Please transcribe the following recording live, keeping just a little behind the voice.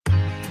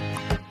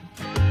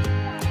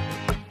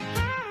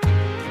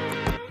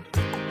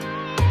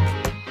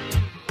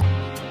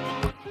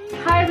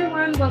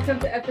everyone. Welcome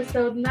to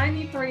episode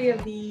 93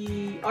 of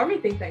the Army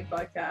Think Tank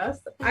podcast.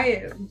 I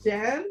am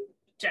Jen.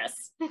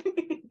 Jess.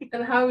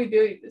 And how are we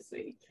doing this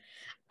week?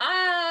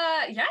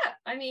 Yeah,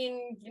 I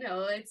mean,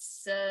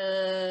 it's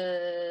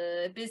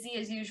busy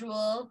as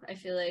usual. I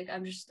feel like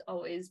I'm just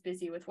always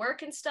busy with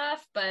work and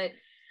stuff, but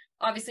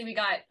obviously we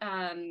got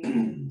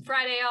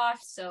Friday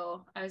off,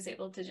 so I was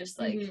able to just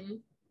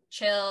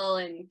chill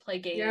and play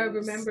games. Yeah,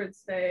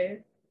 Remembrance Day.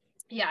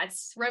 Yeah,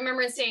 it's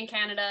Remembrance Day in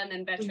Canada and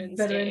then Veterans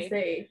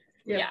Day.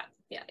 Yep.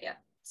 Yeah.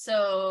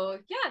 So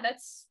yeah,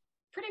 that's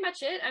pretty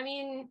much it. I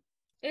mean,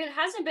 it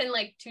hasn't been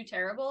too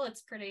terrible.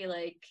 It's pretty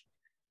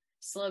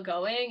slow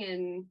going,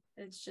 and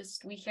it's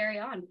just we carry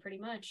on pretty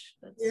much.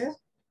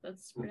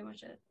 That's pretty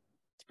much it.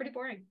 It's pretty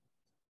boring.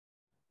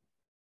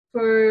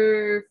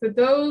 For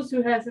those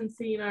who hasn't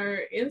seen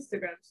our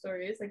Instagram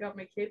stories, I got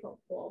my K-pop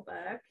wall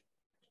back.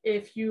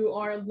 If you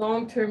are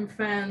long-term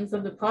fans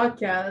of the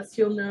podcast,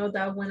 you'll know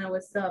that when I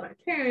was still at my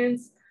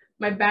parents',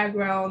 my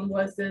background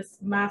was this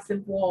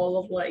massive wall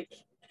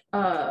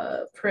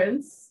of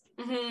prints,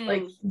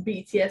 like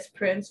BTS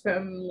prints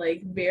from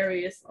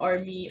various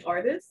ARMY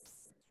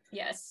artists.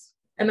 Yes.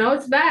 And now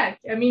it's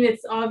back. I mean,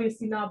 it's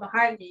obviously not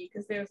behind me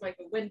because there's a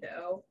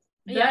window.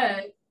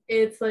 Yeah. But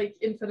it's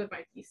in front of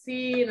my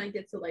PC, and I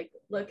get to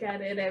look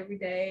at it every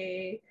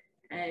day,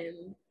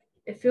 and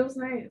it feels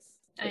nice.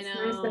 It's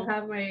nice to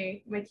have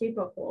my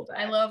K-pop wall back.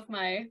 I love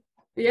my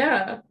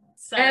and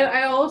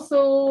I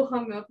also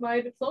hung up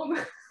my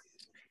diploma.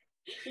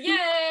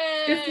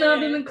 Yay! It's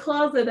not in the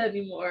closet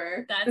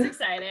anymore. That's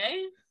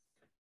exciting.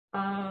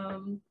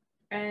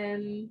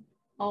 And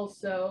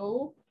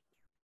also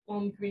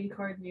on green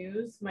card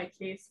news, my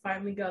case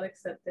finally got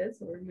accepted,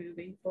 so we're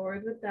moving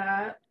forward with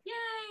that.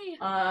 Yay!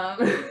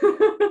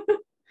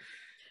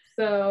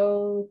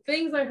 So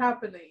things are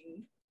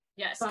happening.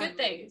 Yes, finally. Good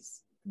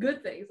things.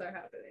 Good things are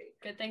happening.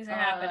 Good things are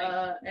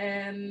happening.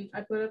 And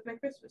I put up my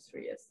Christmas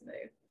tree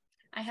yesterday.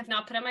 I have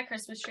not put up my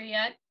Christmas tree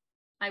yet.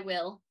 I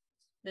will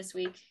this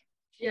week.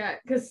 Yeah,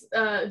 because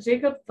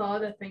Jacob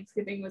thought that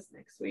Thanksgiving was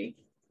next week,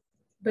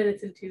 but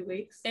it's in 2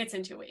 weeks. It's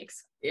in 2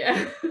 weeks.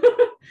 Yeah.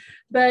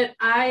 But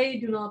I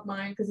do not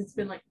mind because it's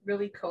been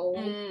really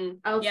cold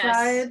outside.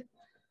 Yes.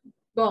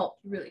 Well,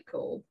 really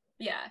cold.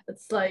 Yeah.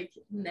 It's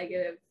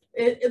negative.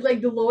 It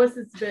the lowest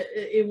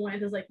it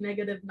went is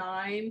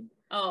 -9.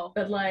 Oh.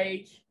 But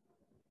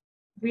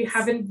we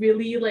haven't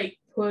really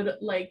put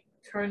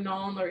turned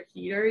on our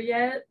heater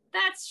yet.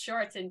 That's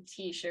shorts and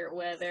t-shirt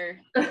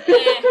weather.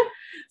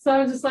 So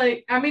I'm just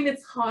I mean,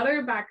 it's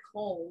hotter back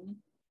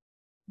home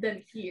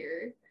than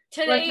here.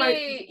 Today,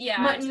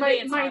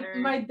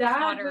 my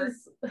dad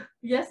was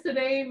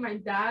yesterday. My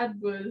dad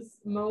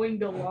was mowing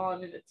the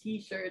lawn in a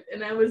t-shirt,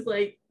 and I was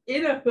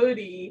in a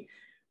hoodie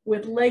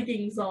with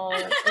leggings on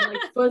and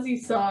fuzzy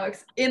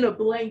socks in a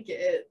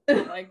blanket.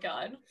 Oh my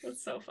god,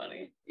 that's so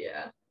funny.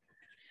 Yeah.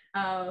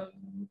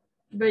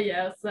 But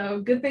yeah, so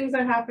good things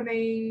are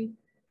happening,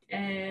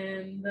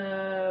 and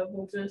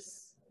we'll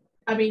just.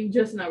 I mean,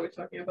 just now we're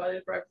talking about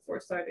it right before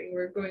starting.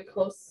 We're going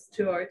close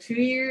to our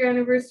 2-year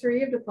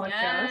anniversary of the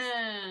podcast.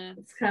 Yeah.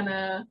 It's kind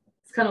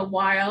of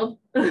wild.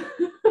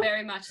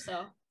 Very much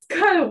so. It's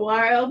kind of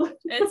wild.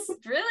 It's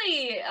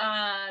really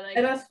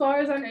and as far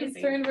as I'm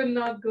concerned, we're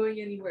not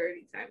going anywhere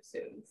anytime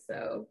soon.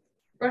 So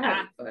we're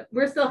having fun.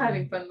 We're still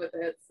having fun with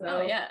it. So.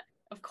 Oh yeah,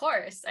 of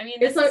course. I mean,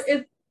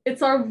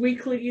 it's our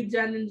weekly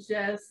Jen and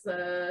Jess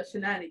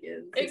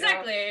shenanigans.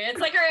 Exactly.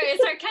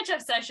 It's our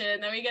catch-up session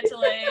that we get to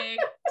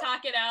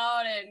talk it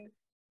out and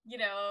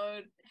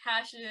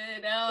hash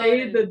it out.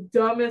 Say the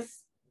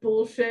dumbest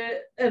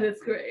bullshit, and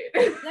it's great.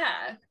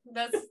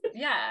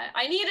 Yeah,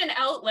 I need an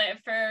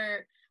outlet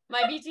for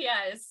my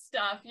BTS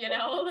stuff, I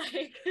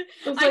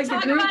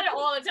talk about it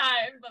all the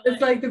time, but it's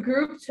the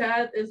group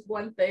chat is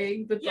one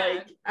thing, but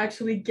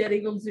actually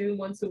getting on Zoom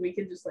once a week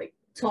and just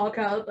talk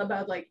out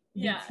about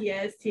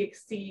BTS,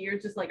 TXT, or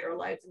just our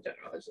lives in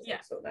general. It's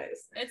just so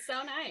nice. It's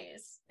so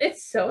nice.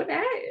 It's so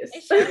nice.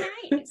 It's so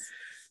nice.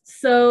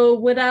 So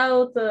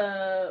without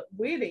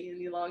waiting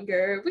any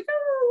longer, we got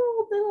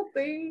little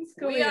things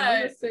going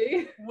on this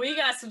week. We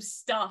got some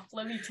stuff,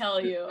 let me tell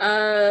you.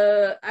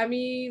 I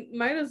mean,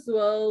 might as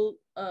well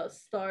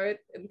start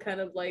and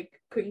kind of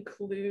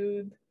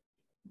conclude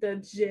the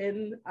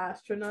Jin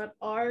astronaut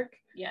arc.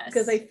 Yes.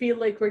 Because I feel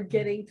we're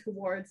getting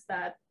towards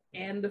that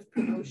end of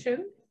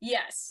promotion.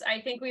 Yes, I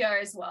think we are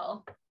as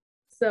well.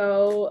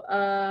 So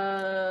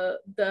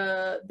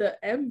the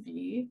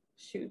MV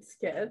shoot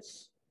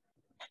sketch.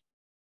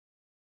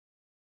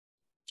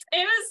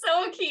 It was so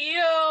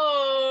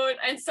cute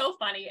and so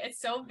funny. It's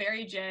so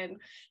very Jin.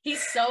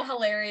 He's so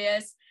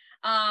hilarious.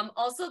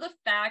 Also the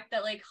fact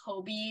that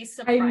Hobie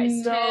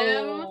surprised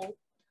him.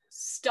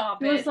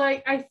 Stop it. It was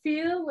I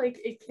feel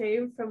it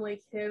came from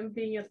him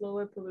being at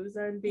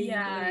Lollapalooza and being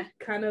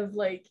kind of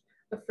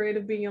afraid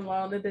of being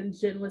alone, and then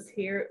Jin was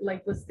here,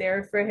 like was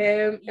there for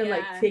him, and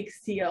like Yeah.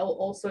 takes TL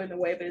also in a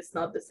way, but it's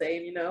not the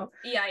same, you know.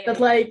 Yeah, yeah, But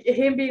yeah. like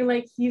him being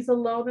like he's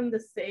alone in the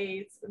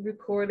States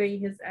recording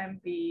his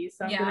MV,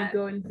 so I'm gonna Yeah.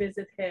 go and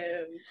visit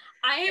him.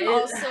 I am It-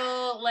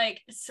 also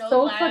like so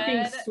so fucking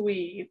glad.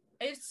 sweet.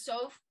 It's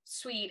so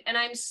sweet, and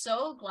I'm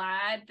so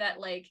glad that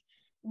like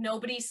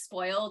nobody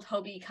spoiled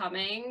Hobie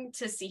coming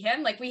to see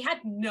him. Like we had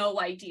no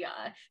idea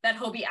that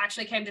Hobie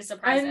actually came to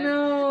surprise I him.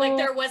 know. Like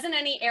there wasn't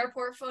any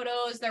airport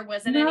photos, there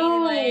wasn't any No.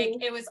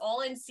 like it was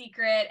all in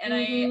secret, and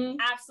Mhm.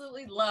 I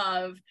absolutely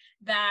love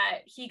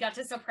that he got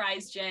to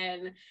surprise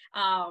Jin.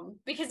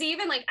 Because he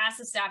even like asked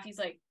the staff, he's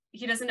like,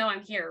 he doesn't know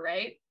I'm here,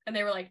 right? And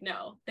they were like,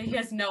 no, that he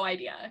has no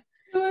idea.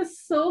 I was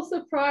so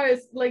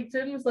surprised. Like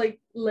Jin was like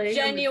laying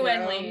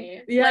Genuinely. on the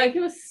ground. Yeah, Like, he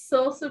was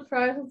so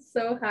surprised and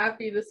so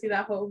happy to see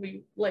that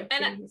Hobie like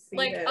and came to see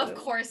like him. of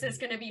course it's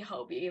gonna be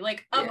Hobie.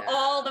 Like of Yeah.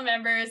 all the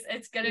members,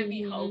 it's gonna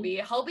be Mhm. Hobie.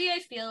 Hobie, I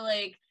feel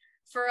like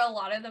for a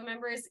lot of the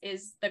members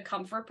is the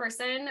comfort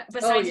person.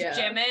 Besides yeah.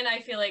 Jimin, I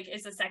feel like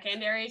is a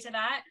secondary to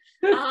that.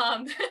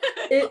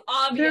 They're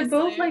Obviously.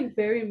 both like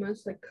very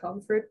much like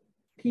comfort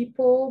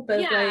people,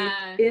 but Yeah.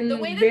 like in The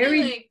way that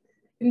very they like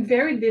in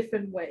very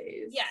different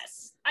ways. yes.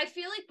 I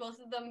feel like both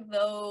of them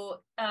though,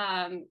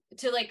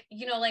 to like,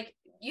 you know, like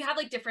you have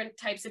like different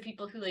types of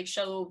people who like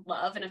show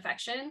love and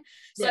affection.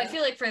 So I Yeah.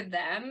 feel like for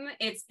them,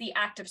 it's the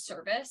act of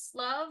service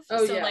love.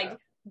 Oh, so yeah. like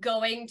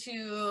going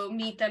to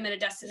meet them in a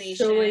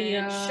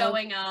destination,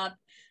 showing up.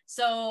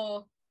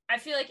 So I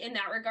feel like in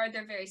that regard,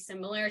 they're very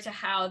similar to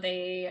how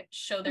they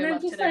show their And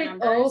love they're to just their like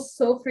members. all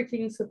so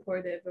freaking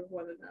supportive of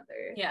one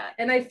another. Yeah.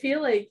 And I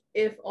feel like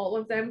if all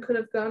of them could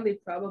have gone, they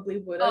probably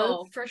would have.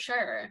 Oh, for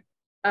sure.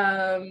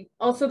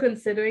 Also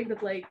considering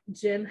that like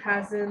Jin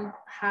hasn't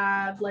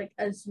had like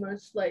as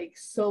much like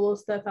solo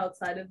stuff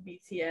outside of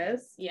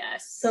BTS.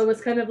 Yes. So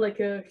it's kind of like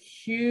a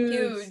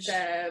huge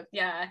step.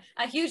 Yeah.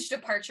 A huge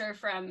departure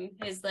from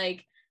his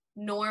like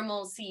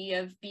normalcy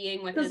of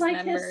being with his like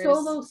members. His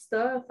solo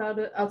stuff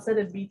outside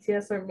of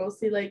BTS are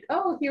mostly like,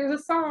 oh, here's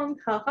a song,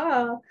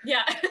 haha.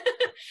 Yeah.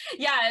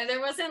 Yeah, there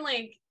wasn't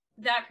like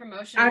that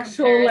promotion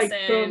actual like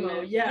comparison.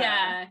 promo.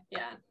 Yeah.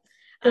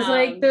 Because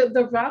like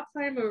the rap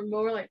time are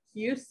more like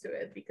used to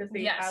it because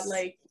they had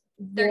like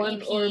their one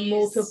EPs. or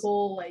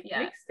multiple like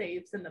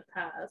mixtapes in the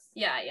past.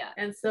 Yeah.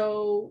 And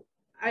so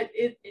I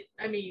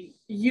mean,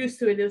 used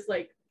to it is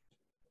like,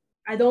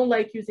 I don't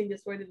like using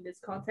this word in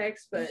this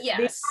context, but they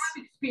have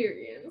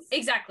experience.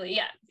 Exactly.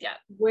 Yeah.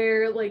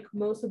 Where like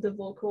most of the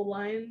vocal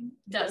line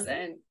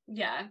doesn't.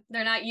 Yeah,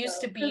 they're not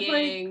used to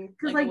being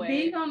because like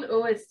being on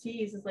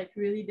OSTs is like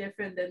really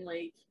different than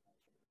like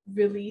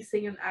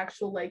releasing an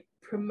actual like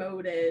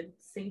promoted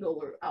single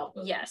or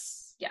album.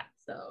 Yes. Yeah.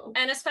 So,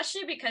 and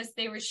especially because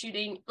they were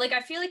shooting, like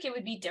I feel like it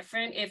would be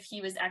different if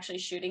he was actually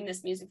shooting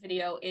this music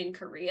video in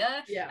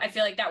Korea. Yeah, I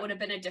feel like that would have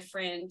been a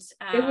different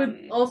it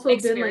would also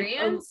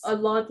experience. Been like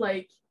a lot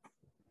like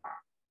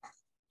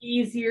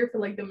easier for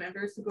like the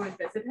members to go and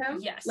visit him.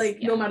 Yes. Like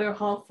no matter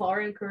how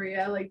far in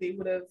Korea, like they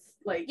would have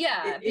like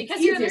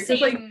because you're in the same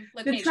like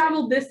location. The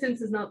travel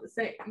distance is not the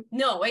same.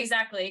 No,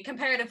 exactly.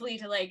 Comparatively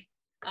to like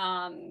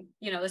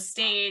you know, the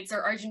States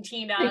or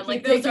Argentina,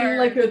 like those are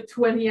like a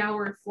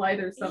 20-hour flight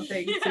or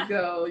something to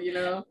go, you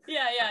know.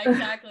 Yeah,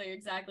 exactly.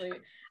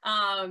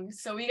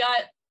 So we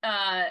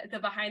got the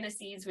behind the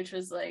scenes, which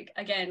was like,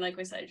 again, like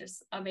we said,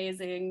 just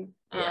amazing.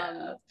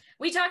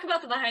 We talk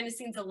about the behind the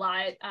scenes a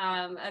lot,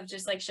 of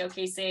just like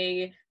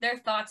showcasing their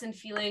thoughts and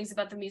feelings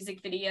about the music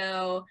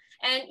video.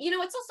 And you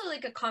know, it's also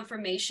like a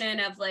confirmation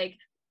of like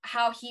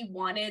how he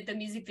wanted the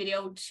music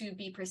video to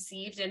be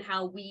perceived and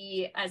how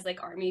we as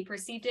like ARMY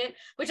perceived it,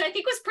 which I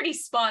think was pretty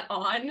spot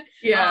on.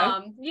 You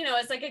know,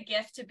 it's like a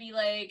gift to be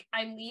like,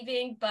 I'm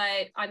leaving,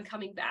 but I'm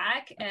coming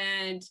back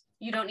and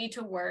you don't need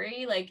to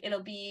worry. Like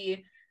it'll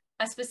be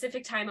a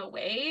specific time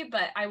away,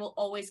 but I will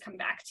always come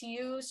back to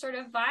you sort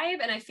of vibe.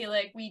 And I feel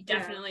like we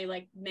definitely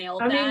like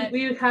nailed that. I mean,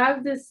 we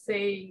have this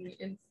saying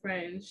in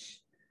French,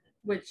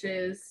 which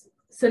is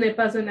ce n'est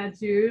pas un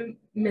adieu,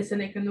 mais ce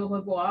n'est qu'un au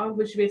revoir,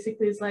 which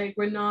basically is like,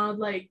 we're not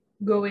like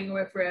going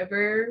away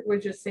forever, we're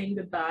just saying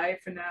goodbye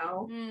for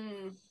now.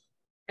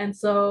 And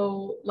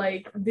so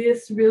like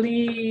this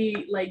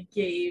really like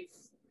gave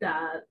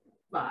that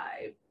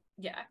vibe.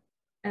 Yeah.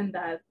 And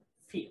that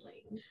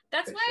feeling.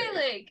 That's why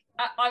like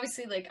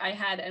obviously like I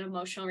had an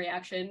emotional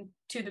reaction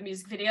to the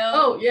music video.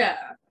 Oh yeah.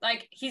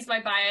 Like he's my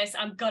bias,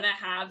 I'm gonna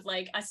have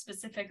like a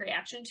specific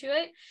reaction to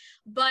it.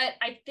 But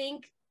I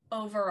think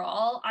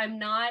overall I'm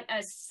not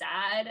as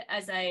sad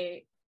as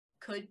I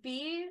could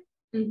be.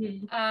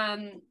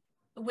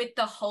 With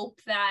the hope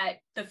that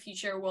the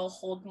future will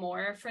hold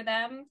more for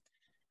them.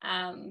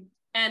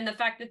 And the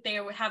fact that they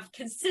have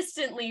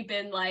consistently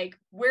been like,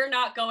 we're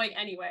not going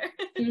anywhere.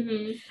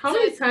 How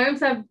many times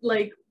have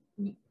like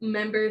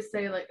members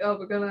say like, oh,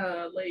 we're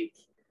gonna like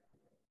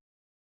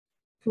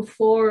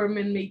perform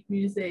and make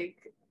music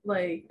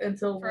like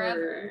until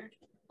we're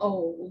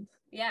old?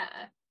 Yeah.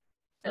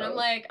 And I'm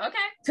like, okay.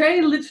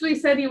 Trey literally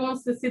said he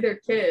wants to see their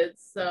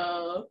kids,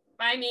 so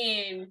I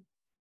mean,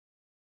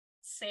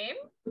 Same?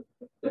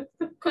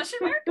 Question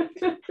mark?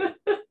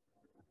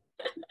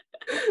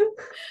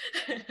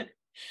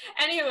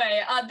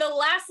 Anyway, the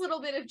last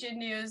little bit of Jin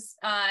news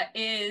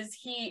is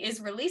he is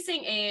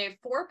releasing a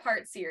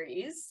 4-part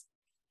series,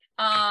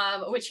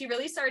 which he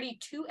released already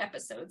 2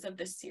 episodes of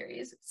this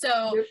series.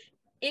 So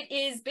it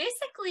is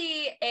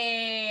basically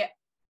a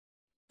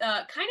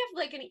kind of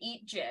like an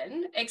Eat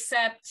Jin,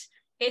 except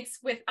it's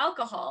with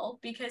alcohol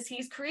because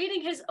he's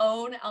creating his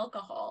own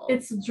alcohol.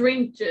 It's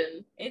drink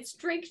gin. It's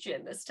drink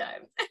gin this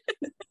time.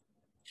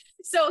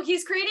 So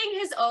he's creating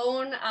his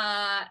own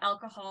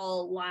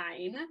alcohol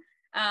line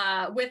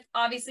with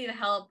obviously the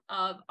help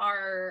of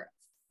our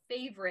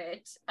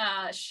favorite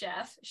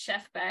Chef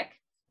Beck.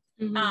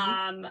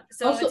 Mm-hmm.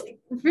 So also,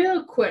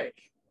 real quick.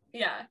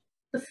 Yeah.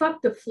 The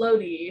fuck the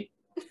floaty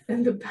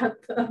in the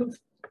bathtub.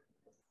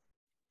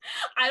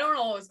 I don't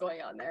know what was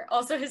going on there.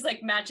 Also, his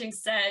like matching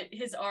set,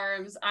 his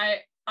arms.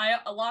 I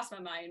lost my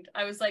mind.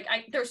 I was like,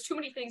 there's too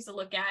many things to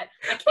look at.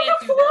 I can't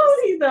do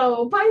floaty this.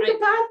 Though by the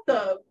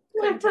bathtub.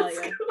 Couldn't tell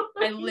you.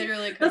 I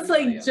literally couldn't. That's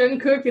like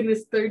Jungkook and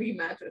his 30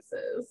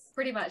 mattresses.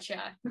 Pretty much,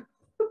 yeah.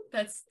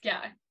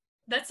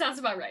 That sounds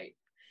about right.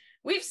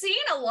 We've seen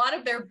a lot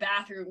of their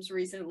bathrooms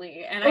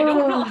recently, and I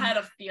don't know how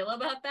to feel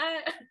about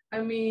that.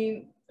 I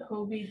mean,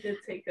 Hobie did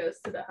take us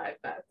to the high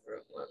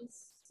bathroom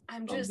once.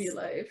 I'm just Hobie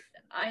life.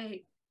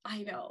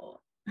 I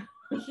know.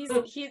 He's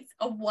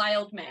a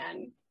wild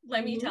man,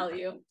 let me tell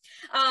you.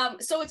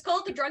 So it's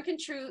called The Drunken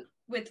Truth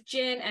with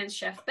Jin and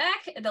Chef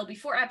Beck. There'll be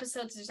 4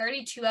 episodes. There's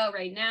already 2 out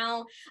right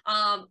now.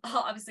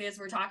 Obviously, as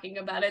we're talking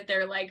about it,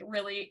 they're like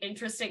really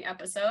interesting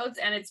episodes,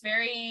 and it's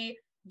very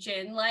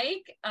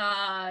Jin-like.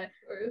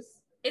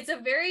 It's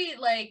a very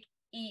like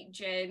Eat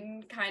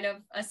Jin kind of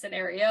a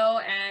scenario,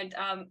 and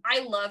I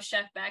love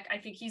Chef Beck. I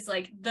think he's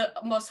like the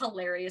most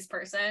hilarious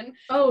person.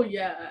 Oh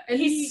yeah, and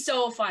he's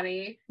so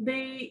funny.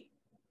 They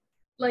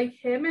like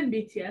him and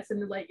BTS,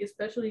 and like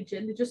especially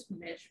Jin, they just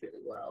mesh really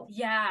well.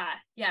 Yeah,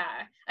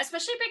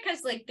 especially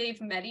because like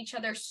they've met each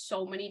other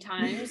so many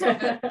times.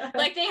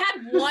 Like they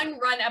had one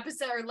run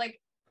episode, or like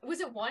was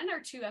it 1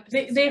 or 2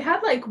 episodes? They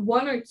had like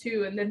 1 or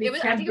 2, and then they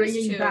kept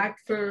bringing back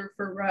for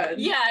runs.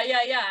 Yeah.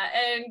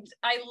 And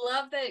I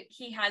love that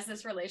he has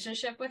this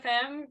relationship with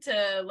him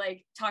to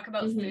like talk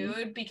about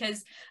food,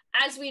 because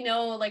as we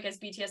know, like as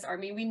BTS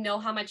Army, we know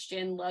how much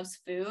Jin loves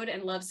food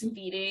and loves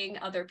feeding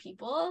other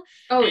people.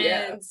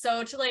 And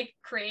so to like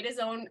create his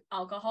own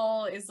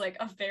alcohol is like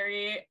a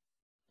very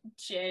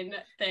Jin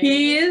thing.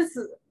 He is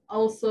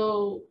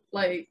also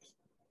like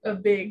a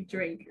big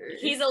drinker.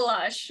 He's a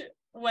lush.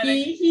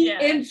 He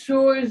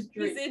enjoys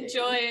drinking.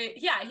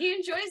 He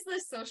enjoys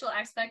the social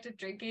aspect of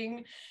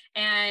drinking,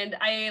 and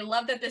I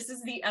love that this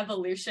is the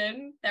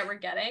evolution that we're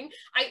getting.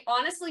 I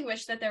honestly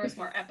wish that there was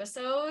more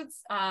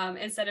episodes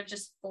instead of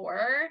just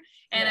 4,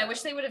 and I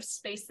wish they would have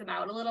spaced them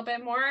out a little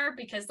bit more,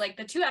 because like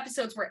the 2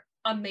 episodes were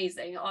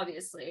amazing,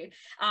 obviously,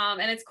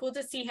 and it's cool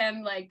to see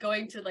him like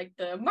going to like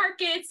the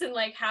markets and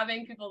like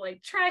having people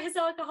like try his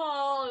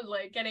alcohol and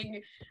like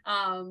getting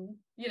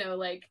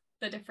like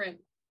the different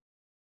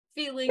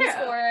feelings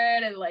for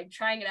it and like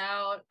trying it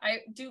out.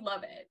 I do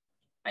love it.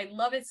 I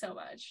love it so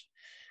much.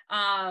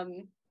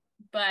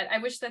 But I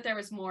wish that there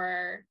was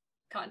more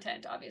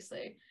content,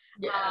 obviously.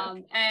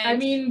 And I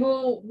mean,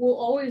 we'll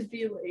always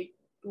be like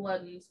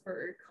gluttons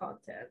for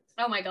content.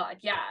 Oh my god,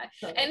 yeah.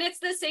 And it's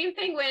the same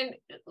thing when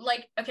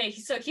like, okay,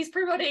 so he's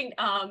promoting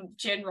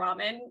Jin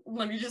ramen.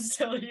 Let me just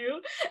tell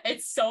you,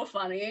 it's so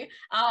funny.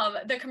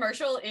 The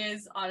commercial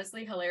is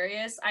honestly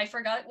hilarious. I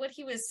forgot what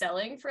he was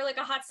selling for like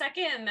a hot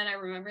second, and then I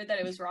remembered that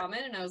it was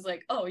ramen, and I was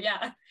like, oh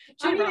yeah,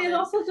 Jin ramen. It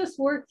also just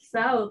works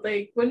out.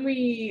 Like when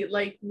we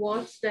like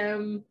watch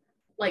them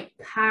like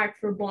pack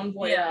for Bon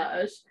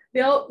Voyage,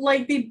 they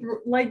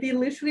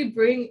literally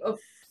bring a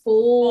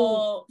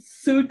full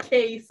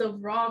suitcase of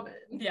ramen.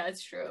 Yeah,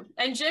 it's true.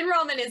 And Jin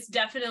ramen is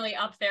definitely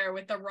up there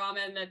with the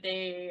ramen that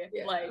they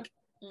like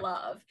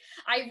love.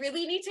 I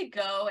really need to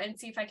go and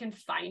see if I can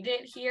find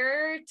it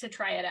here to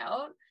try it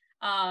out.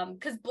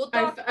 Because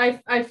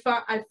I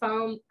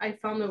found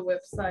a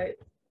website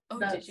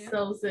that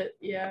sells it.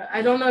 Yeah,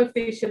 I don't know if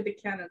they ship to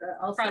Canada.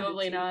 I'll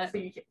probably not.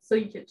 So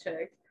you can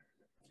check.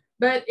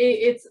 But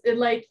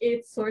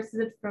it sources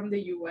it from the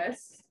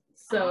US.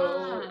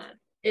 So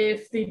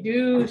if they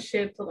do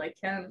ship to like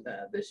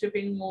Canada, the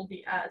shipping won't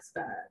be as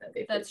bad.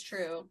 That's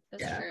true.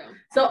 That's true.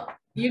 So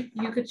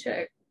you could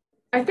check.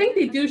 I think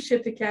they do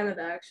ship to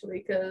Canada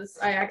actually, because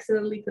I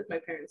accidentally put my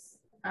parents'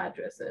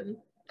 address in.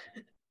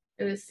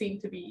 And it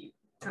seemed to be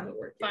kind of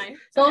working. Fine.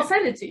 So I'll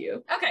send it to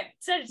you. Okay,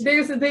 send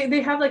it to me.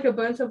 They have like a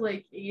bunch of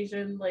like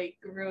Asian like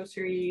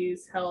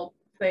groceries help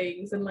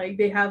things, and like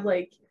they have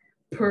like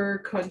per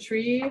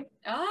country.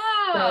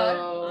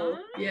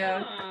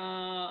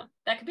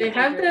 That could be.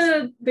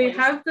 They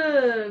have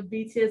the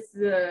BTS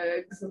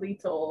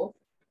Xylitol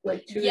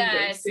like chewing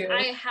drinks too.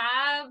 I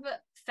have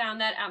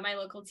found that at my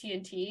local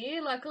TNT,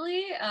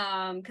 luckily,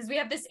 because we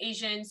have this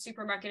Asian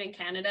supermarket in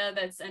Canada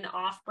that's an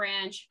off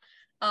branch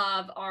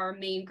of our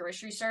main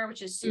grocery store,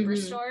 which is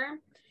Superstore,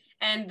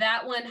 and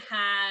that one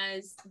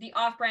has the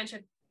off branch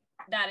of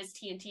that is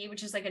TNT,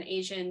 which is like an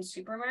Asian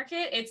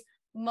supermarket. It's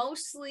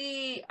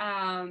mostly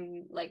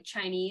like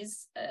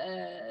Chinese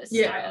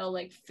style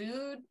like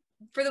food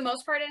for the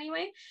most part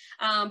anyway,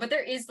 but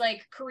there is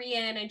like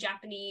Korean and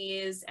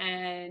Japanese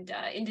and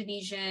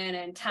Indonesian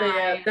and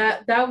Thai. But yeah,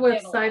 that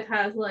website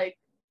has like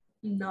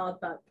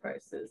not bad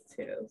prices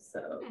too,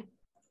 so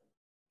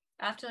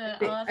I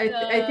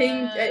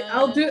think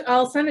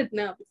I'll send it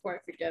now before I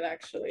forget,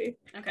 actually.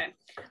 Okay,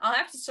 I'll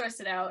have to source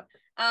it out.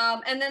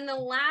 And then the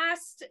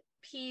last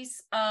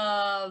piece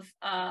of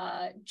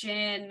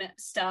gin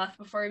stuff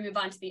before we move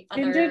on to the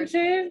other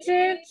gin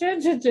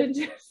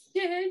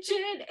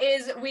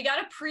is we got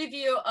a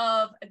preview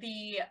of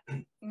the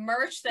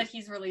merch that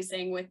he's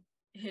releasing with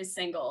his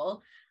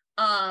single.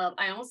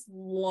 I almost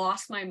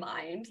lost my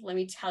mind, let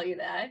me tell you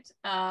that.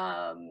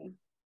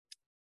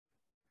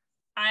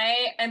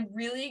 I am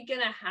really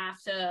gonna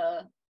have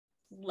to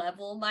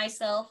level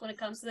myself when it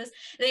comes to this.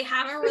 They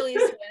haven't released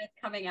when it's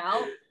coming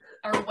out,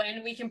 or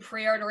when we can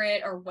pre-order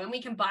it, or when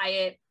we can buy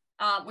it,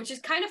 which is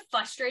kind of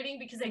frustrating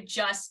because I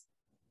just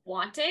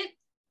want it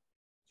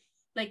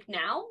like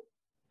now.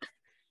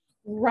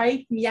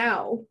 Right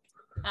meow.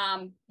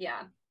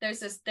 Yeah,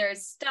 there's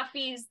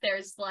stuffies,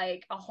 there's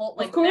like a whole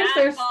like, of course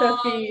there's bombs.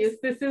 Stuffies.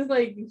 This is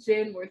like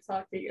gin we're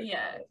talking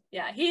about.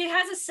 Yeah, he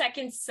has a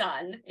second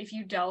son, if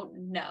you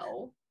don't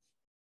know.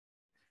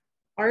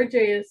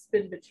 RJ has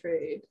been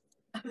betrayed.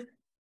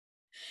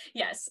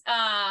 Yes. So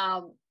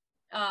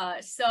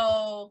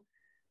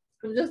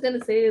I'm just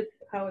gonna say it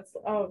how it's.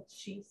 Oh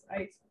jeez,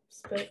 I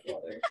spilled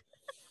water.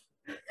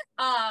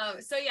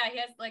 So yeah, he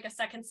has like a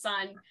second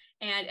son,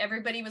 and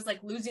everybody was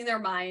like losing their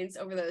minds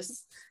over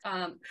those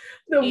the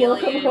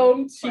welcome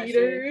home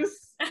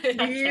cheaters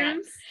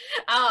memes.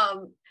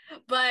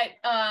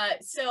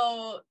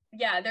 So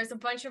yeah, there's a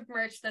bunch of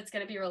merch that's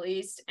going to be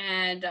released,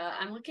 and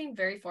I'm looking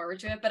very forward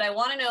to it, but I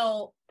want to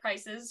know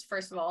prices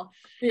first of all,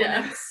 and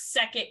then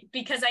second,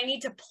 because I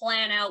need to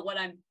plan out what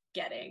I'm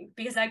getting,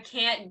 because I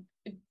can't,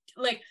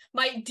 like,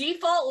 my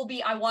default will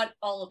be I want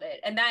all of it,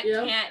 and that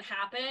can't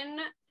happen.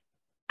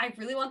 I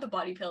really want the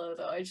body pillow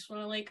though. I just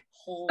want to like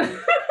hold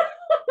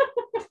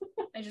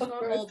I just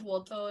want to hold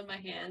Woto in my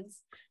hands.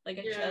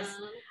 Like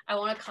I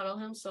want to cuddle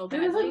him so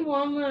badly. Who doesn't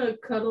want to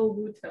cuddle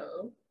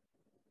Woto?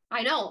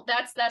 I know,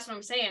 that's what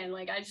I'm saying.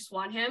 Like, I just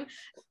want him.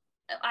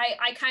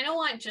 I kind of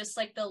want just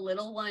like the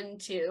little one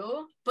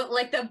too, but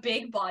like the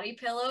big body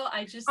pillow,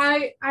 I'd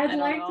like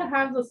to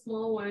have the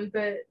small one,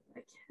 but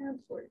I can't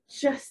afford it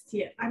just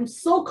yet. I'm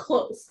so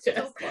close, Jess.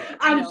 So close.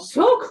 I'm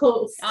so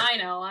close. I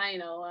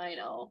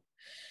know.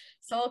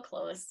 So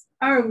close.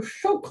 I'm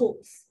so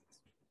close.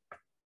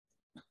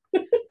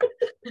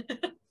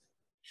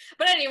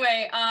 But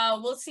anyway,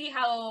 we'll see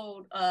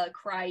how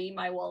cryy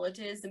my wallet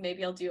is, and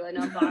maybe I'll do an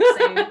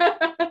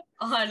unboxing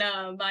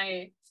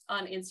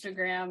on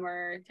Instagram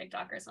or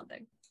TikTok or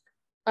something.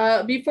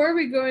 Before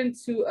we go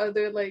into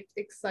other like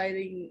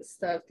exciting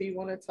stuff, do you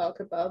want to talk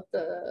about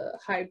the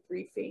Hybe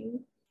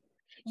briefing?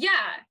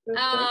 Yeah.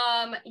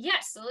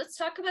 Yes, so let's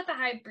talk about the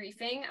Hybe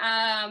briefing.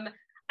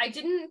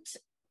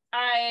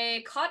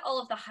 I caught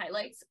all of the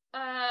highlights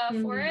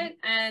for it,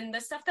 and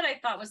the stuff that I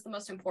thought was the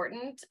most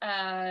important,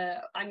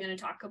 I'm going to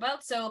talk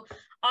about. So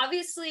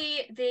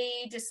obviously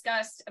they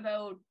discussed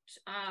about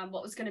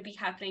what was going to be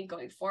happening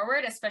going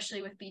forward,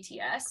 especially with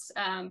BTS,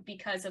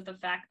 because of the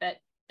fact that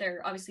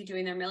they're obviously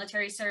doing their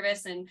military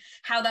service, and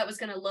how that was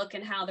going to look,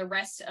 and how the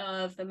rest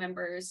of the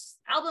members'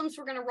 albums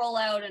were going to roll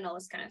out, and all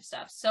this kind of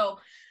stuff. So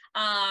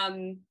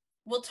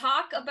we'll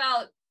talk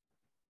about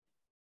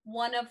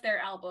one of their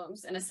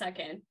albums in a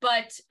second,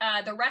 but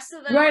the rest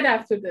of them right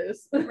after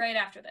this. But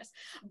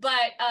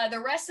the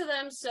rest of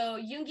them, so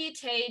Yoongi,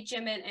 Tae,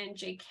 Jimin, and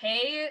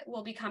JK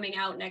will be coming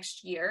out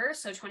next year,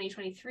 so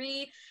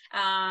 2023,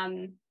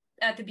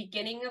 at the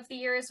beginning of the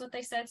year is what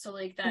they said, so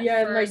like that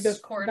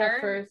first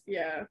quarter,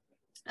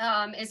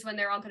 is when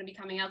they're all going to be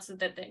coming out, so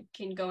that they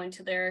can go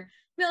into their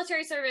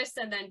military service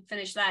and then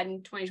finish that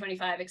in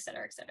 2025,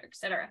 etc., etc.,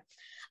 etc.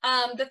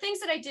 The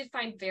things that I did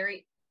find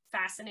very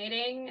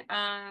fascinating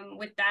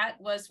with that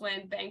was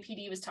when Bang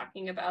PD was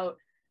talking about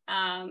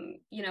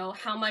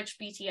how much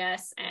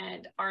BTS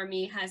and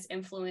ARMY has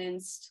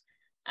influenced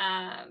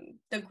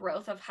the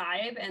growth of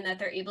Hybe, and that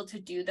they're able to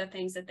do the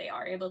things that they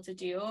are able to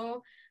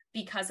do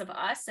because of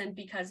us and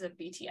because of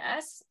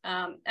BTS.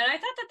 And I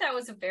thought that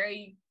was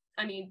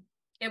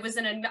it was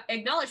an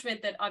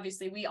acknowledgement that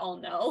obviously we all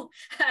know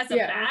as a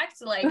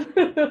fact. Like,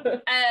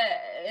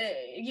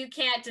 you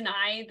can't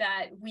deny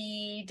that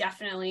we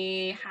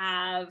definitely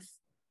have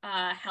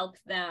helped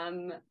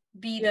them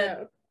be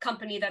the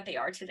company that they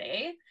are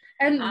today.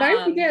 And Bang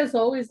PD has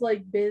always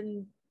like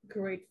been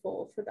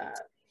grateful for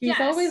that. He's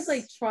always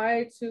like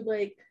tried to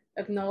like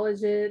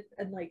acknowledge it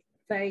and like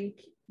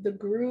thank the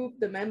group,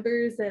 the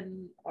members,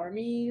 and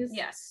armies.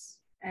 Yes.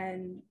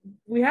 And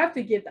we have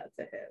to give that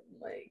to him.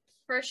 Like,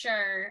 for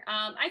sure.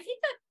 I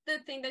think that the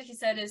thing that he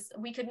said is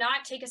we could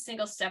not take a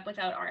single step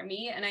without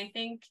ARMY, and I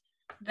think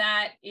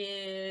that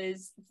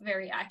is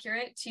very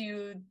accurate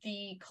to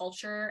the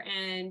culture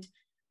and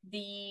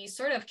the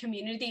sort of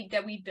community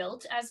that we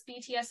built as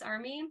BTS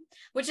Army,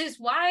 which is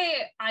why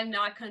I'm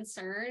not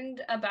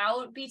concerned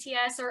about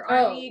BTS or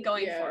Army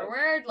going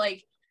forward.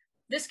 Like,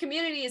 this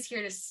community is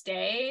here to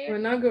stay. We're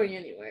not going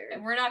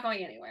anywhere. We're not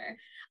going anywhere.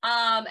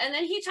 And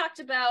then he talked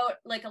about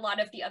like a lot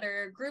of the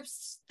other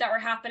groups that were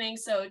happening.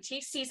 So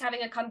TXT is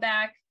having a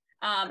comeback,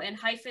 and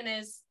Hyphen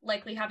is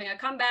likely having a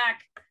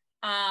comeback.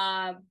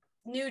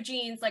 New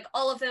Jeans, like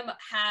all of them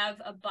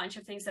have a bunch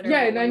of things that are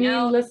and I mean,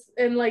 out. Le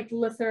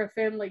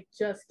Sserafim like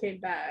just came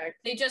back.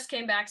 They just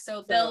came back,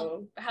 so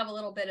they'll have a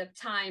little bit of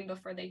time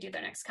before they do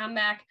their next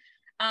comeback.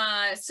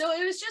 So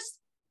it was just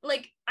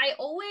like, I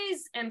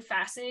always am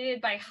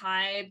fascinated by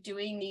HYBE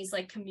doing these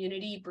like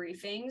community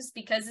briefings,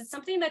 because it's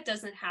something that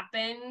doesn't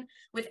happen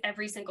with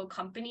every single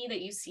company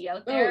that you see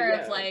out there.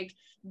 Of like,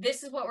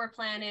 this is what we're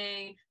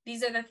planning,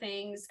 these are the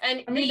things.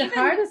 And I mean, the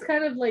HYBE is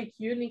kind of like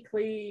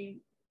uniquely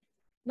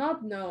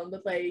not known,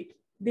 but like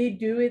they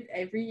do it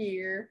every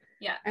year,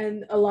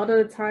 and a lot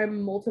of the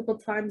time multiple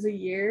times a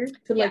year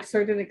to like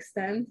certain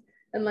extent,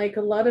 and like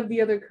a lot of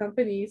the other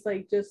companies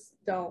like just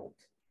don't.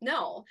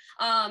 No.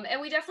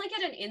 And we definitely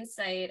get an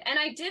insight, and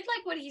I did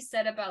like what he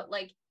said about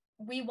like,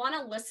 we want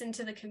to listen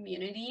to the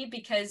community,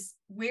 because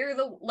we're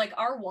the, like,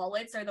 our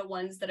wallets are the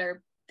ones that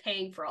are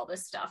paying for all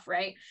this stuff,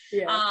 right?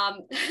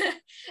 And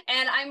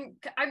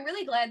I'm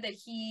really glad that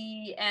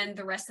he and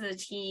the rest of the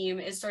team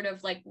is sort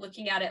of like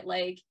looking at it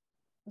like,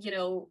 you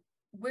know,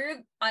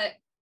 we're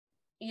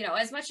you know,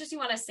 as much as you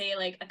want to say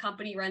like a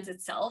company runs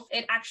itself,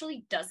 it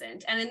actually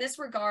doesn't. And in this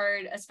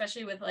regard,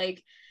 especially with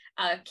like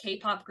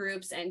K-pop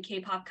groups and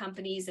K-pop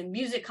companies and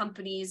music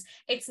companies,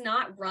 it's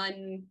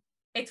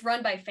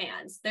run by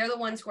fans. They're the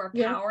ones who are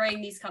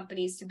powering these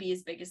companies to be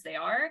as big as they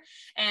are,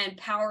 and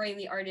powering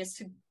the artists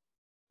to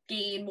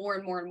gain more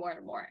and more and more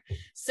and more.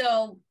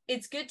 So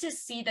it's good to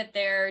see that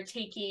they're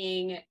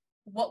taking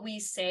what we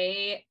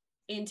say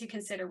into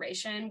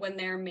consideration when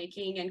they're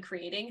making and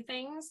creating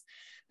things,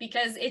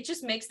 because it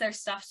just makes their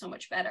stuff so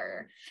much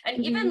better.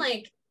 And even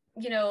like,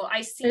 you know,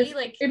 I see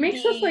like it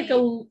makes us like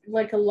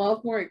a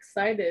lot more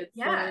excited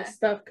for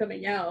stuff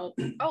coming out.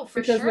 Oh, for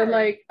because sure. We're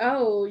like,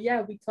 oh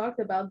yeah, we talked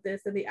about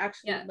this, and they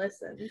actually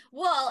listen.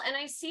 Well, and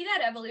I see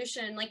that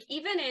evolution, like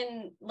even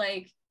in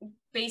like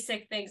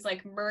basic things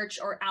like merch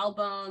or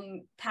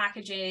album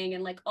packaging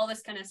and like all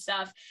this kind of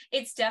stuff.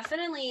 It's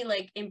definitely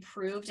like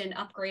improved and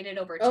upgraded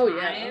over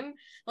time.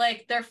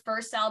 Like their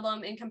first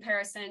album in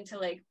comparison to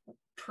like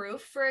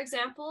Proof, for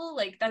example,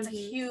 like that's a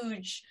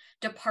huge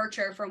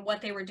departure from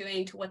what they were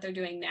doing to what they're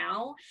doing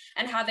now,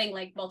 and having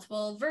like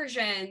multiple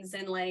versions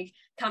and like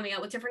coming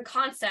out with different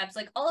concepts.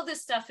 Like all of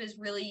this stuff is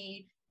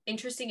really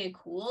interesting and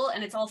cool,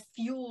 and it's all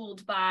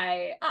fueled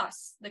by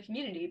us, the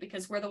community,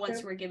 because we're the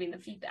ones who are giving the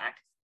feedback.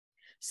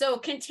 So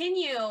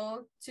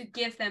continue to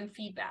give them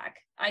feedback.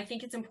 I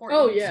think it's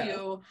important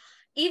to,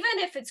 even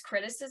if it's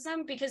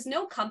criticism, because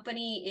no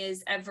company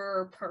is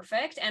ever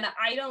perfect. And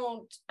I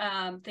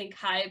don't think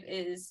HYBE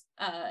is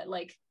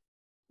like,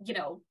 you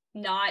know,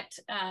 not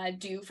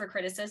due for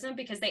criticism,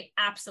 because they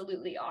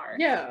absolutely are.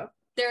 Yeah.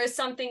 There are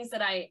some things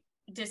that I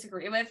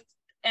disagree with,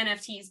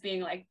 NFTs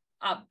being like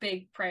a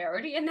big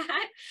priority in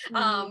that.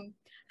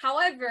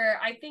 However,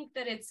 I think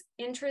that it's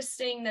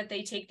interesting that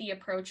they take the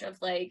approach of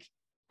like,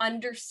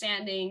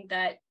 understanding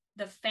that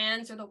the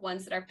fans are the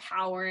ones that are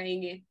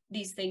powering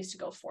these things to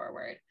go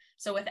forward.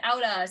 So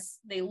without us,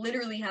 they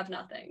literally have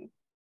nothing.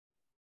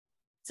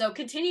 So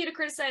continue to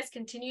criticize,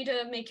 continue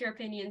to make your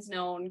opinions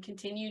known,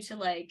 continue to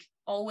like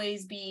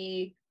always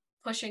be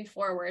pushing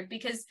forward,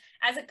 because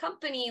as a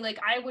company, like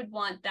I would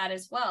want that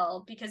as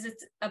well, because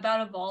it's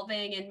about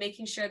evolving and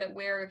making sure that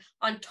we're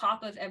on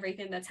top of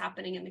everything that's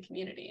happening in the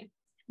community.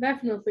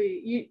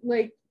 Definitely. You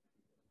like,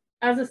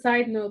 as a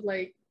side note,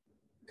 like,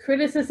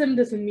 criticism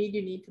doesn't mean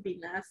you need to be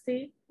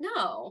nasty.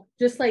 No.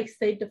 Just like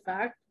state the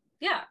fact.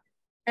 Yeah.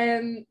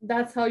 And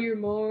that's how you're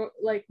more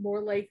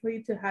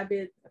likely to have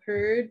it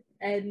heard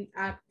and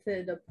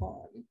acted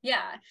upon.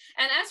 Yeah.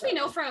 And as we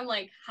know from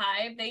like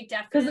HYBE, they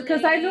definitely,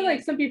 because I know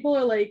like some people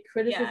are like,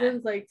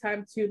 criticisms like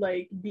time to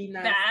like be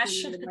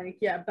nasty and like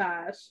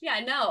bash.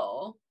 Yeah,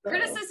 no. So,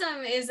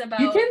 criticism is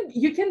about,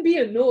 you can be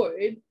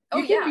annoyed.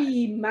 You can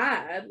be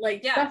mad,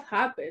 like stuff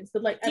happens,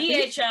 but like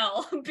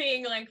DHL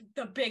being like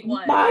the big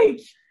one.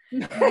 Mike.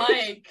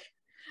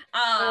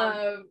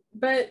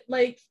 But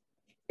like,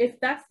 if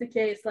that's the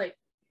case, like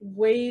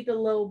wait a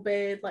little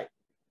bit,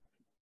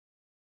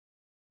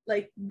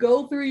 like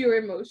go through your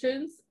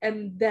emotions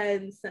and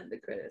then send the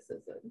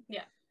criticism.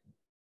 Yeah,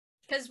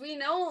 because we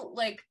know,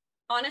 like,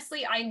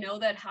 honestly, I know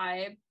that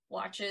HYBE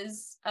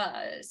watches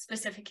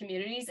specific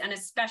communities, and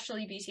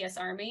especially BTS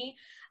Army,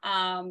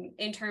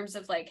 in terms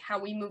of like how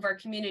we move our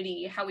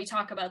community, how we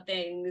talk about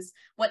things,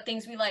 what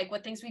things we like,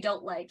 what things we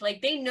don't like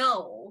they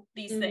know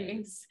these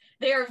things.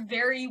 They are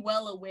very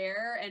well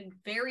aware and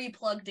very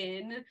plugged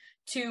in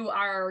to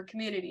our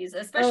communities,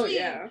 especially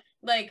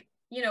like,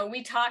 you know,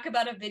 we talk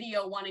about a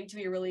video wanting to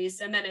be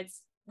released and then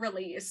it's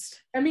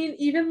released. I mean,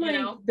 even like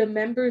the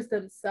members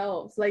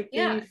themselves, like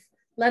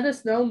let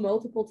us know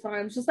multiple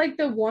times. Just like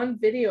the one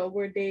video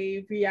where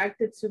they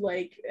reacted to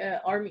like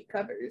army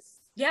covers.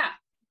 Yeah.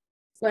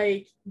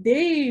 Like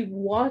they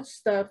watch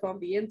stuff on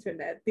the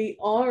internet. They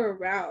are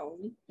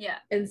around. Yeah.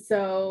 And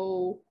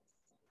so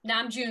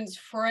Namjoon's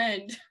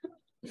friend.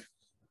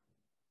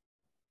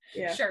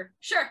 Yeah. Sure.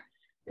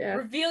 Yeah.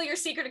 Reveal your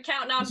secret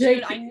account,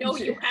 Namjoon. I know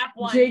you have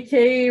one.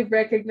 JK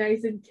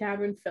recognizing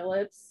Cameron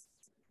Phillips.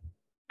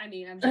 I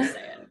mean, I'm just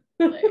saying.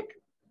 Like,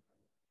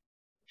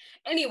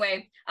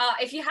 anyway,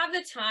 if you have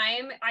the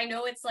time, I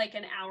know it's like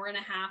an hour and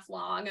a half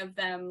long of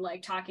them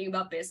like talking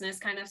about business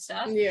kind of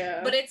stuff.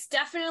 Yeah. But it's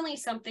definitely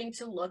something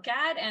to look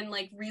at and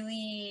like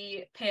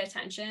really pay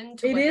attention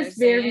to. It is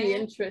very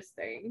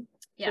interesting.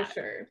 Yeah. For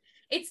sure.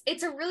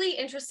 It's a really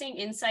interesting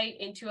insight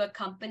into a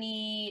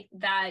company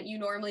that you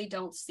normally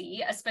don't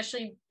see,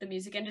 especially the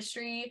music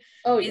industry.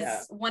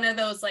 Is one of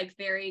those like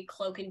very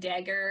cloak and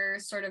dagger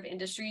sort of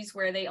industries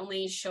where they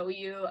only show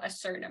you a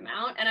certain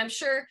amount. And I'm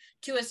sure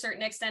to a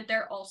certain extent,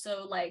 they're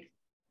also like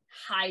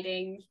I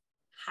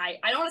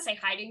don't want to say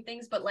hiding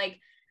things, but like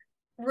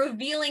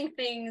revealing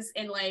things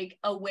in like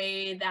a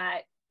way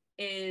that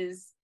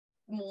is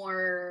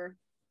more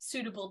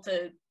suitable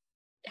to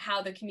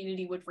how the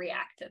community would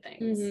react to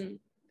things. Mm-hmm.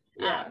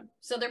 Yeah.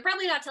 So they're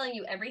probably not telling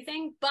you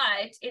everything,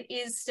 but it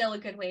is still a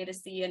good way to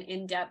see an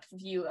in-depth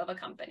view of a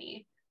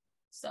company.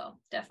 So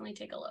definitely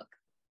take a look.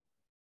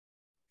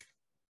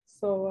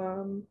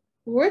 So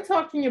we're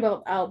talking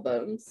about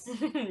albums.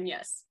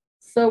 Yes.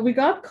 So we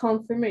got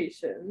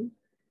confirmation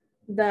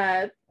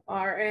that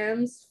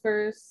RM's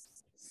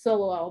first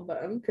solo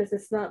album, because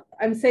it's not,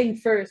 I'm saying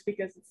first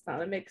because it's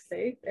not a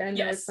mixtape, and I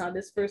know it's not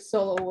his first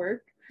solo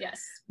work.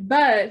 Yes.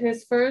 But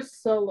his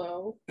first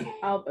solo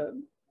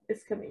album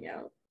is coming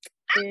out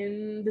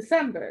in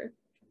December.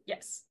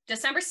 Yes.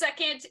 December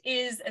 2nd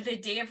is the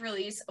day of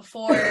release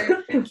for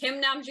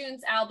Kim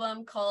Namjoon's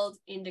album called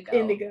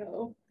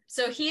Indigo.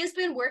 So he has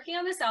been working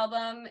on this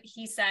album,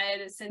 he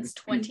said, since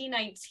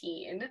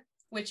 2019,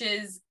 which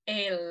is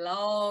a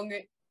long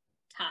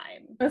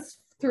time. That's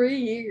 3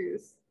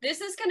 years.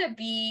 This is going to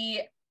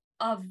be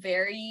a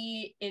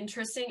very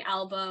interesting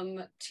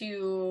album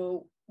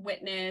to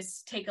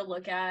witness, take a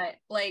look at.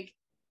 Like,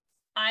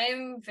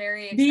 I'm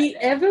very excited. The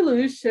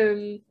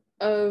evolution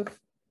of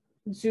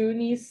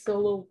Juni's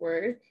solo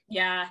work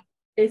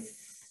is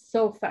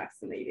so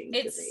fascinating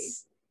to me.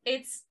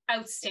 It's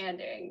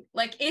outstanding.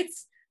 Like,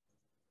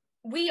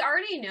 we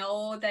already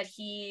know that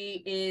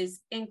he is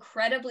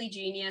incredibly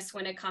genius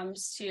when it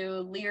comes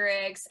to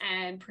lyrics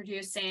and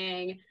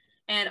producing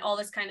and all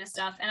this kind of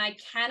stuff, and I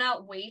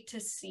cannot wait to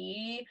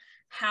see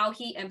how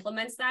he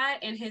implements that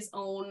in his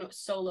own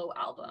solo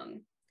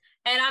album.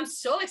 And I'm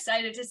so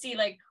excited to see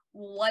like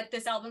what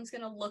this album's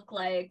gonna look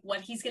like,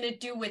 what he's gonna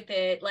do with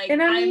it. Like,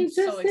 and I mean, I'm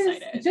so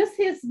excited. Just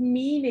his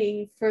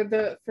meaning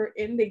for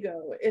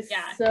Indigo is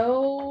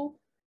so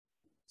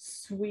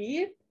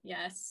sweet.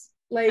 Yes.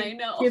 Like, I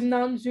know. Kim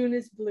Namjoon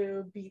is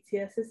blue,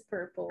 BTS is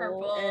purple.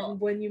 And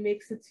when you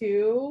mix the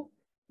two,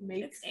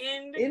 makes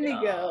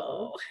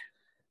indigo.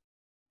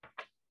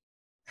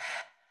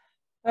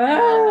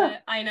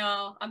 I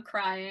know. I'm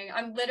crying.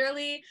 I'm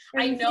literally.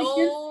 And I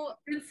know.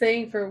 He's been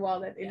saying for a while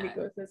that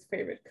indigo is his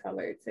favorite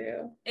color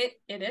too. It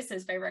is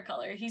his favorite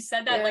color. He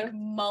said that like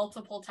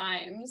multiple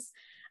times.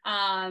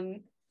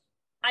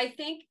 I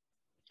think.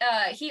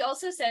 He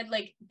also said,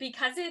 like,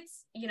 because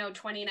it's,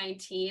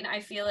 2019, I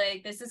feel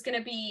like this is going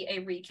to be a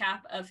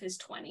recap of his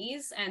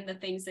 20s and the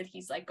things that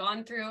he's, like,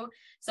 gone through.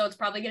 So it's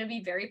probably going to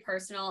be very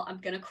personal.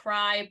 I'm going to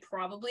cry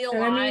probably a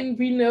lot. I mean,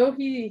 we know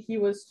he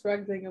was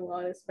struggling a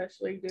lot,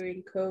 especially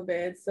during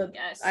COVID. So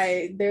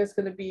there's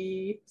going to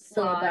be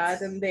some of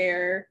that in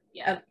there.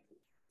 Yeah.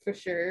 For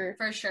sure.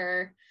 For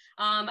sure.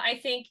 I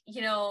think,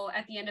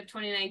 at the end of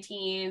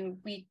 2019,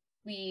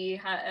 we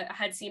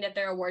had seen at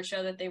their award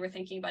show that they were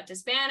thinking about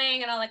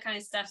disbanding and all that kind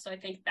of stuff. So I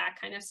think that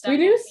kind of stuff. We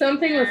knew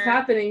something was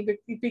happening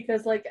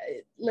because like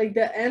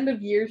the end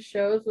of year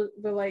shows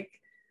were like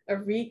a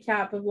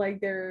recap of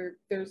like their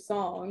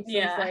songs. So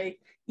it's like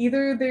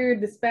either they're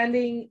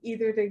disbanding,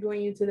 either they're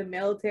going into the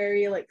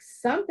military, like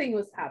something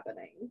was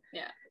happening.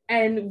 Yeah.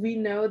 And we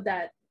know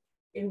that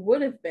it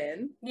would have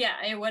been. Yeah,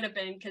 it would have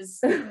been because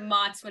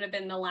Mott's would have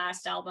been the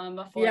last album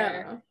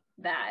before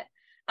that.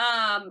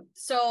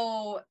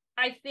 So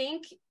I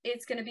think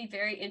it's going to be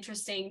very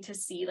interesting to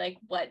see like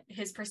what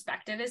his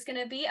perspective is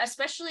going to be,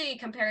 especially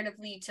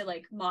comparatively to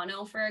like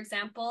Mono, for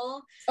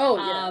example. Oh,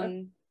 yeah.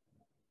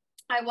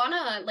 I want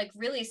to like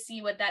really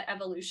see what that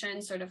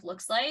evolution sort of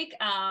looks like.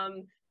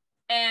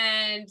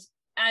 And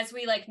as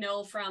we like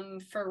know from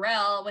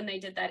Pharrell, when they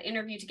did that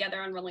interview together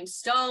on Rolling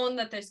Stone,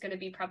 that there's going to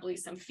be probably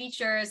some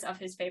features of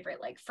his favorite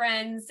like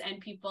friends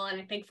and people.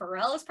 And I think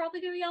Pharrell is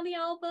probably going to be on the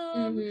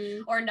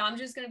album, or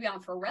Namjoon's going to be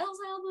on Pharrell's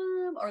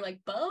album, or like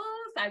both.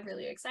 I'm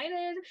really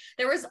excited.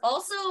 There was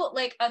also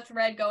like a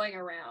thread going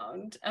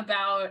around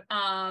about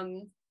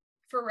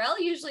Pharrell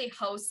usually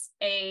hosts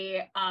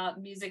a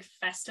music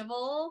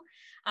festival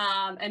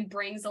and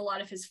brings a lot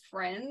of his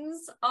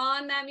friends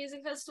on that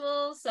music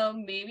festival. So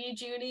maybe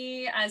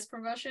Juni as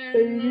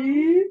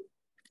promotion.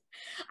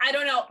 I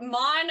don't know.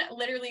 Mon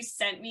literally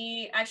sent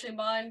me, actually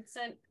Mon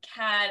sent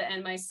Kat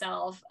and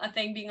myself a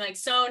thing being like,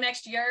 so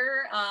next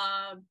year,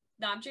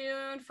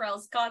 Namjoon,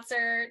 Pharrell's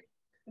concert,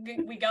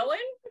 we going?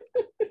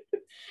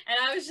 And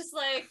I was just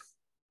like,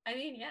 I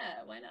mean,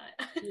 yeah, why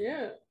not?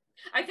 Yeah.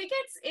 I think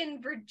it's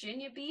in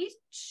Virginia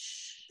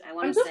Beach,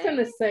 I'm just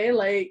gonna say,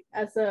 like,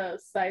 as a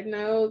side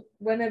note,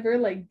 whenever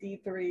like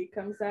D3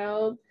 comes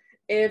out,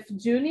 if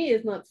Junie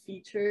is not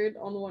featured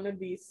on one of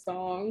these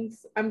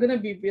songs, I'm gonna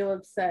be real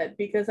upset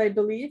because I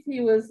believe he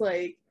was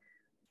like,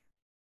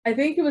 I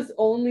think it was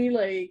only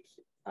like,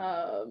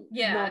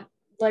 not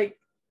like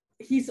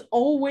he's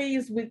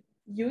always with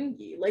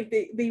Yoongi. Like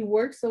they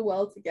work so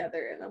well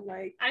together, and I'm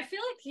like, I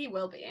feel like he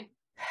will be.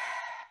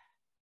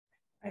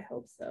 I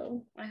hope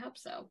so. I hope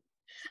so.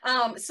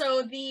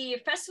 So the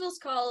festival's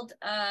called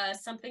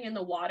Something in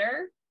the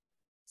Water.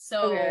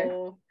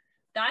 So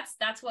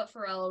that's what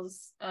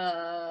Pharrell's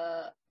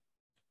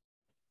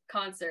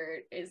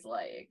concert is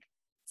like.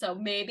 So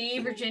maybe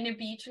Virginia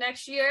Beach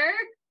next year.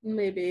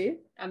 Maybe.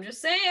 I'm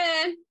just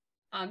saying.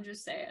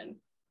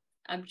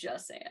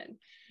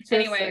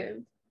 Anyway,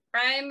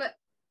 I'm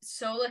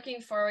so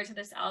looking forward to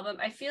this album.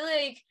 I feel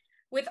like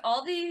with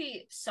all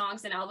the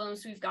songs and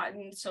albums we've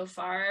gotten so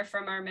far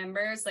from our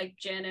members, like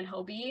Jin and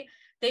Hobie,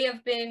 they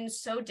have been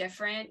so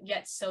different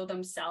yet so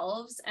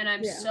themselves, and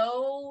I'm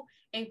so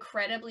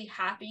incredibly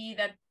happy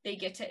that they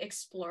get to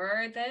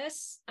explore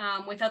this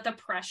without the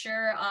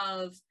pressure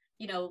of,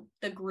 you know,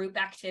 the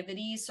group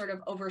activities sort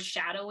of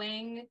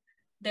overshadowing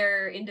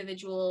their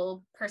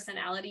individual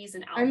personalities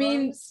and albums. I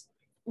mean,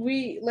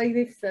 we, like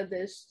they've said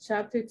this,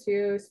 chapter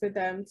 2 is for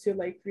them to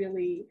like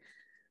really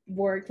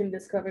work and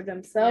discover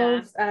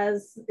themselves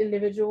as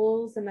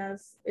individuals and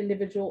as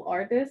individual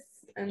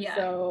artists. And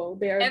so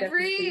they are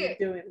definitely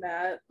doing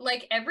that.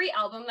 Like every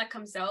album that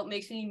comes out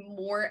makes me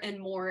more and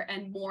more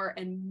and more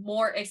and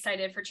more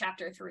excited for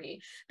chapter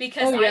 3,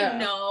 because I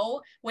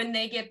know when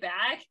they get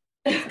back,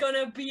 it's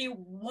gonna be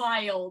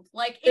wild.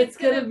 Like it's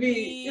gonna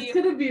be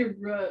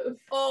rough.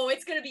 Oh,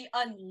 it's gonna be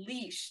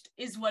unleashed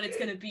is what it's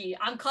gonna be.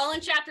 I'm calling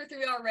chapter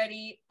 3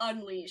 already.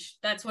 Unleashed.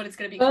 That's what it's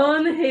gonna be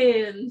called.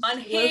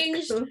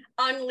 Unhinged,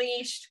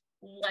 unleashed.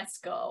 Let's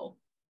go.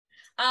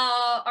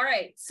 All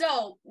right,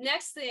 so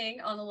next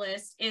thing on the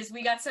list is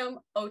we got some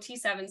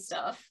OT7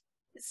 stuff,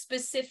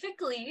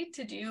 specifically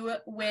to do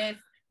with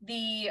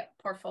the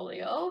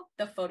portfolio,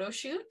 the photo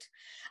shoot.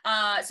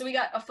 So we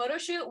got a photo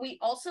shoot. We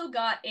also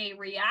got a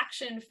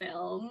reaction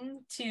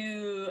film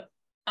to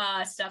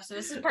stuff. So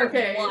this is part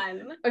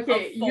 1.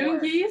 Okay,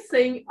 Yoongi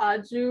saying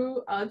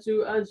Aju,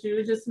 Aju,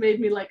 Aju just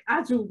made me like,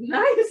 Aju,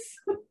 nice.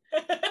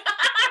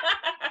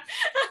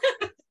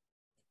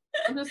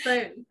 I'm just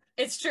saying.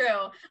 It's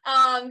true.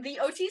 The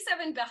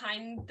OT7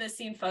 behind the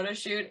scene photo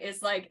shoot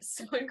is like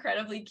so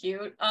incredibly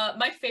cute.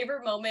 My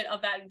favorite moment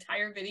of that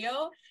entire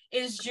video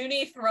is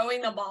Junie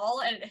throwing the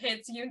ball and it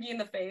hits Yoongi in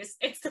the face.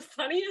 It's the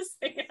funniest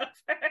thing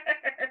ever.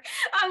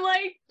 I'm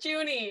like,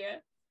 Junie,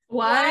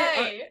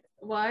 why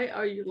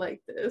are you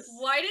like this?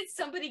 Why did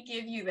somebody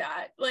give you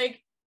that?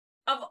 Like,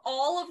 of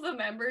all of the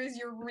members,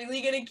 you're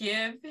really gonna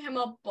give him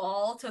a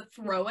ball to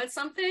throw at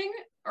something?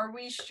 Are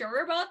we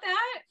sure about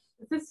that?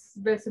 This is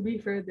recipe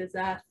for a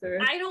disaster.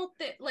 I don't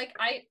think, like,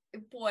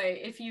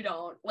 if you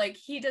don't, like,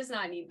 he does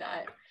not need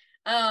that.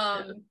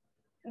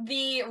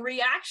 The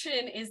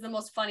reaction is the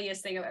most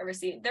funniest thing I've ever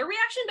seen. The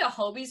reaction to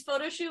Hobie's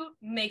photo shoot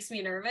makes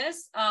me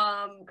nervous.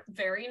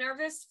 Very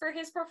nervous for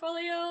his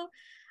portfolio.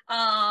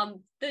 The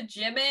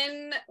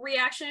Jimin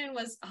reaction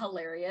was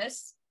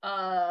hilarious.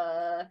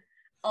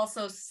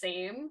 Also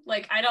same,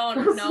 like I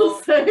don't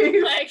know,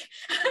 like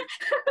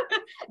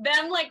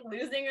them like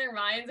losing their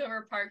minds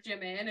over Park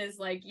Jimin is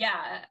like,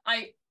 yeah,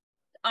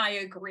 I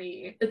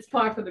agree. It's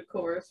par for the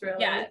course, really.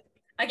 Yeah.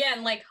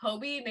 Again, like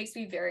Hobie makes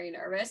me very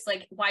nervous.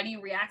 Like, why do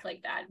you react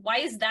like that? Why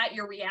is that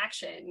your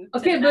reaction?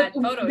 Okay, to that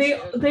photo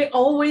shoot? They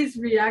always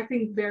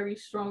reacting very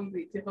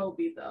strongly to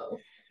Hobie though.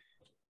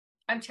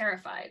 I'm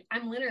terrified.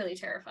 I'm literally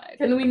terrified.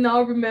 Can we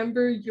now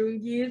remember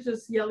Yoongi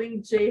just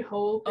yelling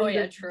J-Hope? Oh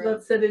yeah, true.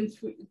 Blood in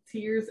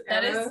Tears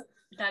era?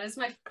 That is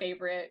my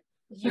favorite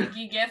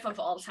Yoongi gif of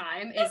all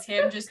time. Is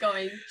him just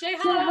going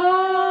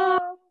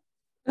J-Hope.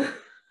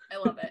 I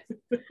love it.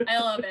 I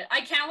love it.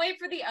 I can't wait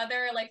for the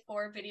other like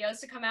 4 videos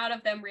to come out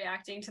of them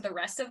reacting to the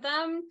rest of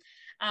them.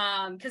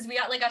 Because we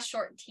got like a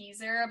short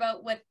teaser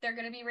about what they're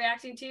gonna be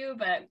reacting to,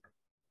 but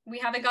we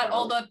haven't got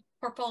all the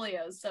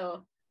portfolios,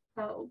 so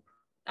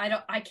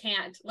I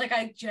can't. Like,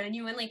 I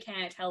genuinely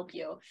can't help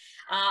you.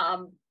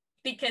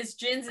 Because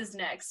Jin's is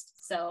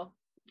next, so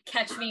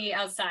catch me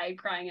outside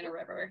crying in a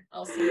river.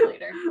 I'll see you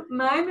later.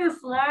 Mine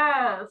is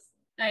last.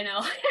 I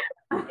know.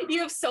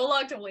 You have so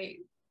long to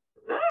wait.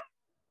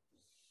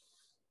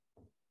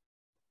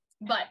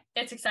 But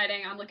it's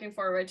exciting. I'm looking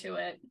forward to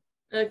it.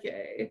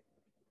 Okay.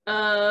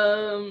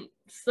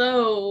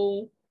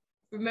 So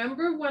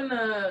remember when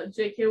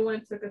JK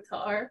went to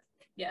Qatar?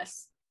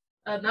 Yes.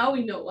 Now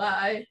we know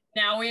why.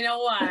 Now we know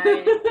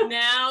why.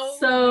 Now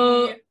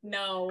we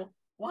know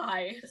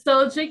Why?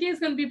 So JK is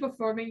going to be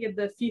performing at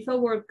the FIFA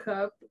World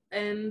Cup,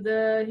 and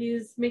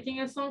he's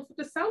making a song for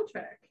the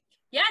soundtrack.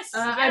 Yes.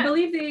 I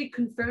believe they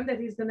confirmed that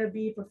he's going to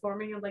be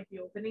performing at like the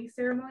opening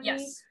ceremony.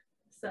 Yes.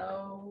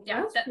 So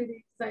that's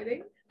pretty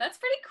exciting. That's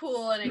pretty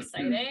cool and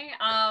exciting.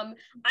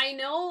 I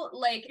know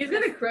like he's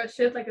gonna crush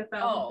it like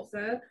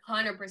 1,000%.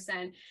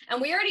 100%.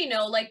 And we already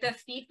know like the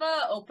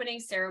FIFA opening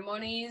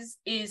ceremonies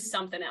is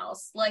something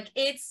else. Like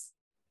it's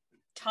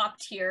top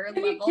tier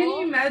level. Can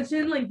you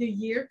imagine like the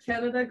year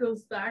Canada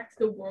goes back to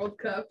the World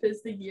Cup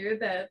is the year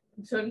that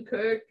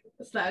Jungkook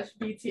 /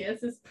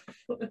 BTS is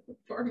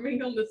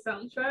performing on the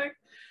soundtrack?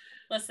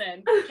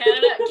 Listen,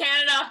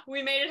 Canada,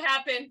 we made it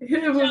happen.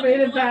 We made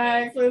it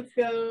back. Let's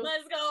go.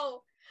 Let's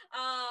go.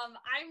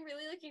 I'm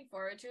really looking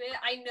forward to it.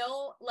 I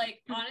know, like,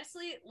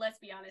 honestly, let's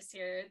be honest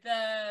here.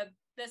 The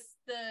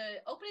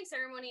opening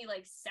ceremony,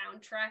 like,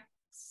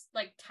 soundtracks,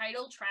 like,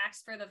 title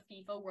tracks for the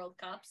FIFA World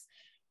Cups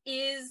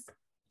is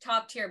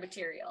top tier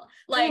material.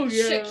 Like,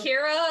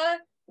 Shakira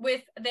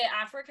with the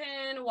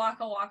African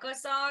Waka Waka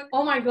song.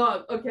 Oh my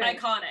god, okay.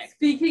 Iconic.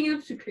 Speaking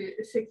of Shakira.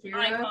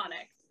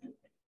 Iconic.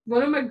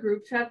 One of my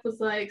group chat was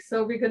like,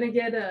 so we're gonna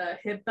get a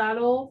hip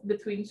battle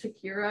between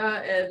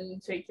Shakira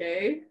and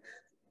JK.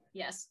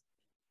 Yes.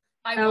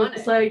 I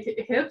was like,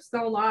 hips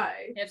don't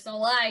lie. Hips don't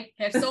lie.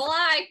 Hips don't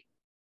lie.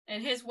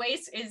 And his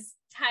waist is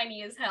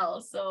tiny as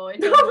hell, so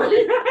it doesn't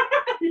lie.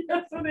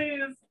 Yes, it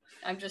is.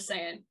 I'm just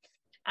saying.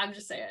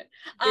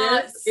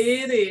 Yes,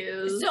 it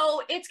is.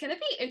 So it's gonna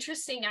be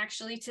interesting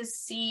actually to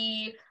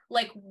see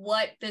like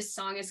what this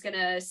song is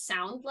gonna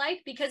sound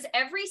like, because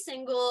every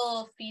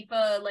single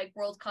FIFA like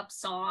World Cup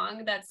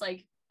song that's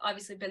like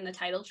obviously been the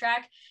title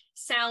track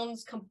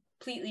sounds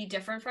completely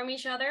different from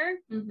each other.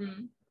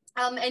 Mm-hmm.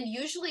 And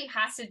usually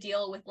has to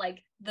deal with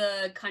like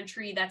the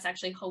country that's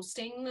actually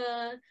hosting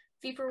the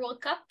FIFA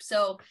World Cup.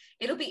 So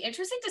it'll be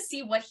interesting to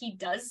see what he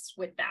does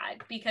with that,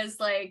 because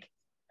like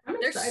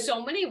there's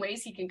so many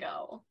ways he can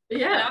go.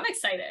 Yeah. And I'm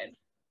excited.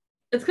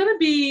 It's gonna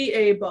be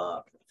a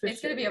bop.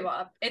 Gonna be a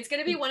bop. It's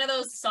gonna be one of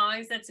those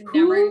songs that's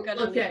never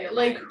gonna leave your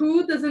like mind.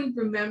 who doesn't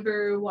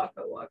remember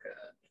Waka Waka?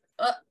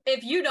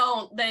 If you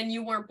don't, then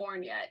you weren't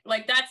born yet.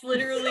 Like that's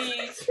literally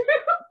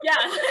yeah.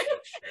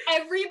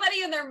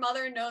 Everybody and their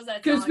mother knows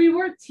that song. Because we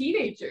were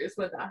teenagers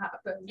when that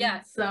happened.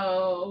 Yeah.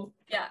 So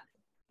yeah.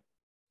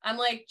 I'm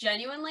like,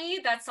 genuinely,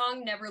 that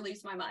song never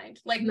leaves my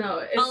mind. Like no,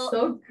 it's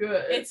so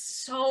good. It's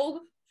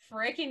so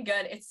freaking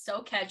good. It's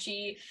so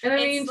catchy. And I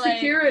mean,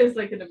 Shakira is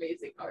like an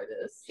amazing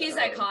artist. She's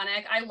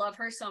iconic. I love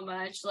her so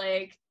much.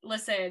 Like,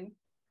 listen,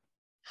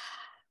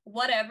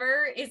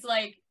 whatever is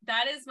like,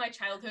 that is my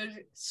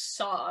childhood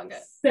song.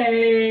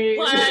 Same.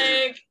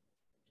 Like,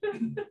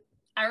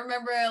 I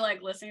remember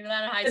like listening to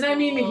that in high school. And I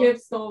mean,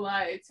 hips don't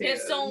lie too.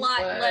 Hips don't lie.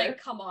 But...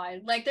 like, come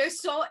on. Like,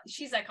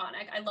 she's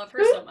iconic. I love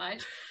her so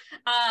much.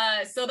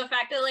 So the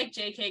fact that like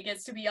JK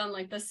gets to be on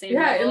like the same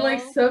level. In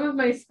like some of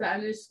my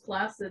Spanish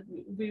classes,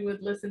 we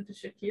would listen to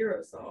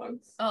Shakira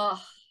songs.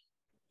 Oh,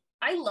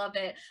 I love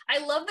it.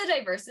 I love the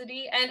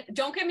diversity. And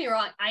don't get me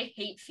wrong, I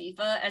hate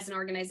FIFA as an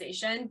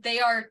organization.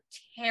 They are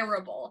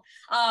terrible.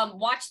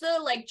 Watch the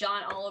like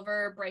John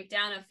Oliver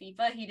breakdown of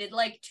FIFA. He did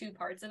like 2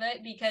 parts of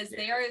it, because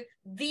they are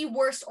the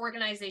worst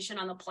organization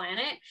on the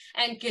planet.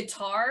 And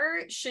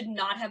Qatar should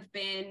not have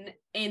been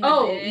in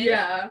the bid.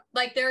 Yeah.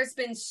 Like there's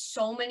been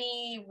so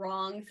many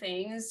wrong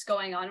things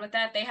going on with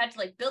that. They had to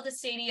like build a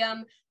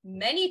stadium.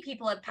 Many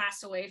people have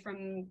passed away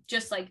from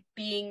just like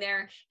being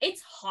there.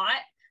 It's hot.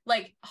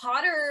 Like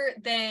hotter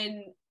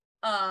than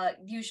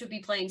you should be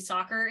playing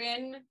soccer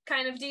in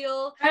kind of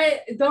deal. I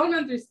don't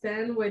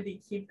understand why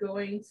they keep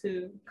going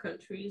to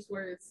countries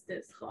where it's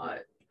this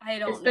hot. I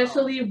don't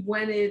Especially know.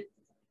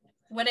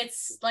 when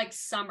it's like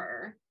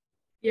summer.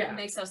 Yeah. It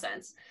makes no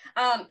sense.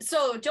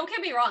 So don't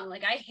get me wrong,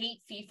 like I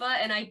hate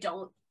FIFA and I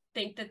don't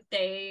think that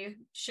they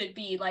should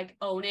be like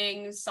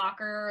owning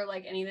soccer or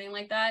like anything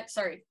like that.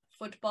 Sorry,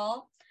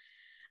 football.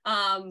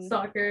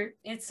 Soccer.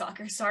 It's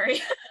soccer, sorry.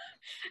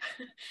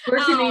 We're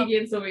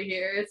Canadians over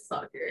here. It's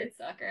soccer. It's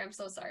soccer. I'm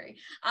so sorry.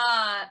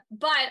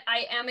 But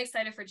I am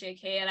excited for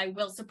JK and I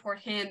will support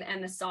him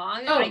and the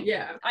song.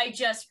 I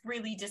just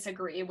really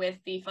disagree with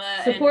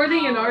FIFA.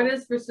 Supporting an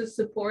artist versus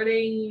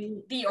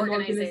supporting the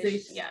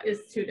organization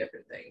is 2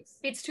 different things.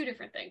 It's 2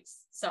 different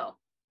things. So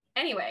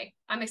anyway,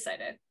 I'm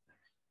excited.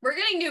 We're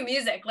getting new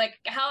music. Like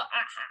how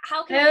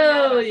can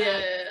Hell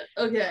yeah.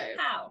 That? Okay.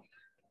 How?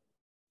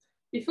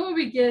 Before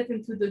we get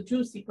into the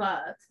juicy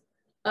part,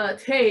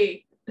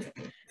 Tay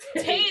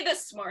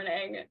this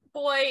morning,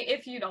 boy,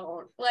 if you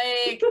don't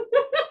like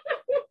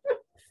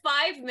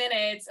 5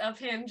 minutes of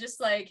him just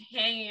like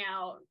hanging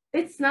out.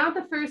 It's not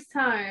the first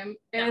time,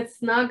 and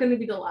it's not going to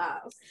be the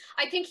last.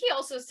 I think he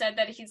also said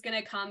that he's going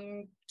to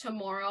come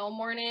tomorrow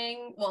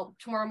morning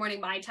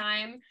my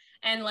time,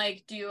 and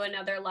like do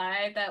another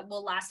live that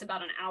will last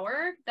about an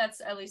hour.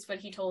 That's at least what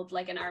he told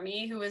like an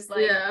army who was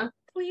like,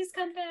 please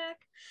come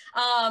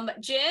back.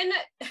 Jin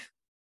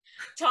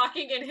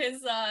talking in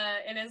his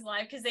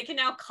live, because they can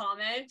now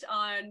comment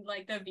on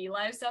like the V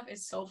Live stuff,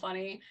 is so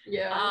funny.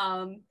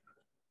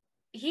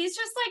 He's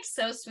just like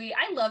so sweet.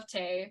 I love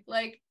Tay.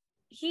 Like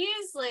he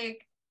is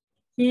like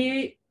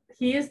he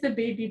is the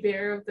baby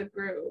bear of the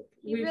group.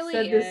 We've really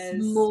said this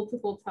is.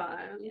 multiple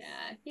times.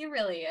 Yeah, he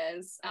really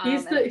is.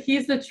 He's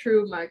the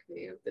true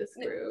Magni of this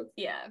group.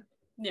 Yeah.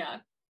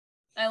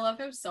 I love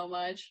him so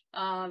much.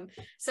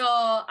 So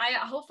I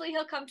hopefully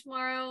he'll come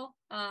tomorrow.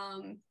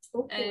 And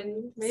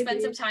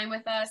spend some time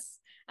with us.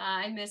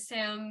 I miss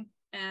him.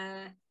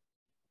 Yeah,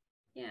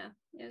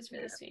 it was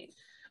really sweet.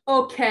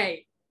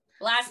 Okay.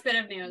 Last bit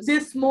of news.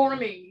 This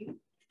morning,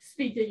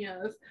 speaking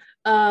of,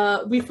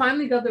 we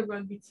finally got the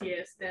Run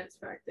BTS dance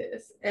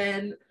practice,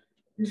 and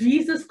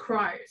Jesus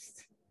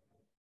Christ.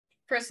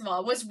 First of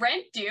all, was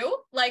rent due?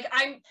 Like,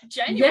 I'm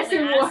genuinely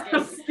asking.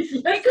 Was.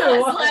 Yes,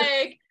 because,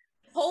 like,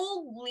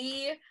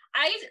 holy,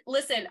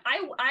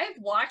 I've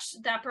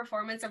watched that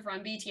performance of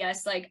Run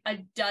BTS like a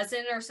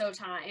dozen or so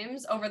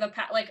times over the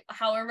past, like,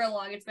 however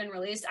long it's been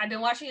released. I've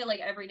been watching it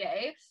like every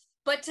day,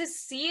 but to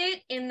see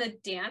it in the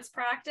dance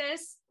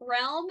practice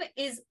realm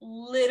is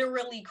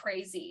literally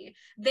crazy.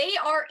 They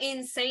are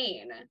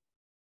insane.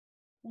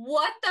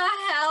 What the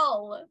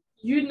hell?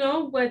 You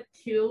know what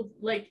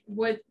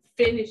what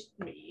finished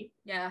me?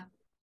 Yeah.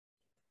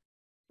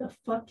 The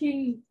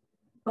fucking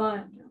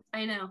bun.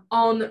 I know.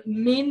 On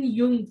Min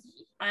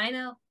Yoongi. I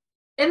know.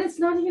 And it's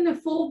not even a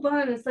full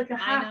bun. It's like a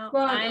half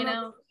bun.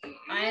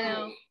 I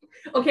know.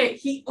 Okay,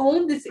 he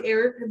owned this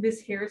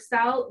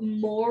hairstyle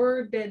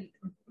more than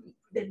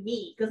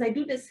me, because I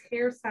do this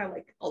hairstyle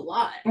like a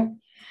lot.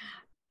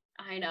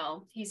 I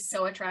know. He's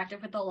so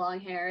attractive with the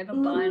long hair, the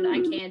bun. I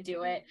can't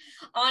do it.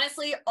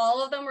 Honestly,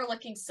 all of them were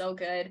looking so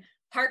good.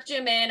 Park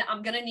Jimin,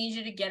 I'm gonna need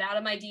you to get out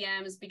of my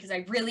DMs because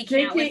I really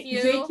can't with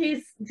you.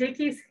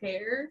 JK's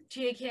hair.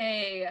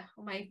 JK,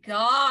 oh my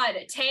god.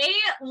 Tay,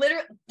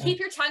 literally, keep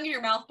your tongue in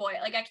your mouth, boy.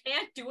 Like, I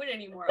can't do it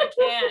anymore. I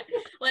can't.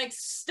 Like,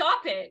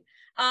 stop it.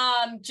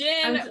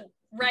 Jin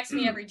wrecks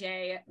me every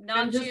day.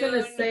 I'm just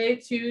gonna say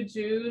too,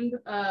 June,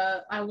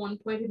 at one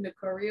point in the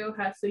choreo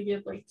has to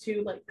give like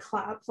 2 like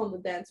claps on the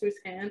dancer's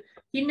hand.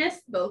 He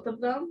missed both of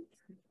them.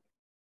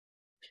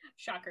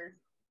 Shocker.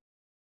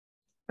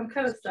 I'm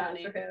kind of sad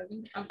for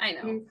him. I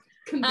know.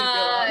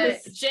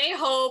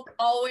 J-Hope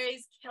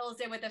always kills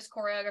it with this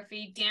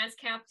choreography. Dance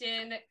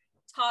captain,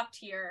 top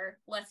tier.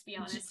 Let's be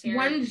honest here.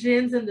 When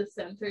Jin's in the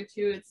center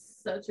too, it's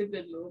such a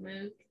good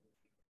moment.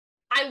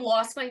 I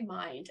lost my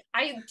mind.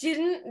 I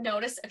didn't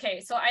notice.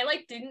 Okay, so I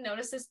like didn't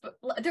notice this, but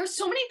there's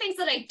so many things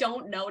that I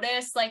don't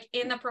notice like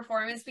in the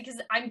performance because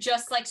I'm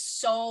just like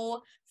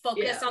so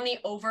focused on the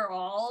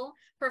overall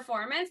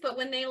performance. But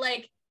when they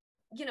like,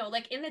 you know,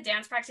 like in the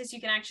dance practice, you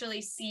can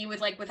actually see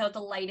with like without the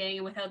lighting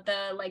and without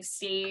the like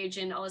stage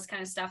and all this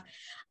kind of stuff.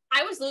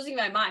 I was losing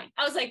my mind.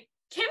 I was like,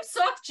 Kim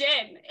Sok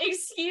Jin,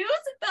 excuse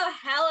the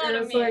hell out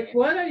of me. Like,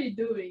 what are you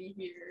doing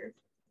here?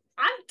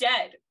 I'm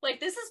dead. Like,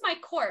 this is my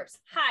corpse.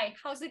 Hi,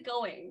 how's it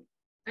going?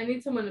 I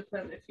need someone to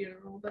plan my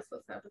funeral. That's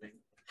what's happening.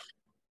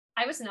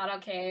 I was not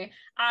okay.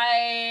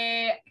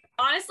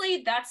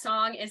 Honestly, that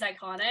song is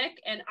iconic,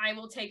 and I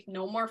will take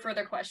no more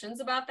further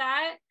questions about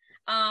that.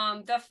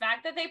 The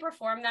fact that they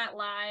performed that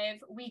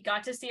live, we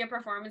got to see a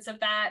performance of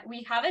that.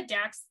 We have a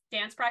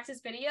dance practice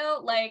video.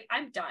 Like,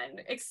 I'm done.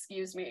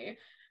 Excuse me.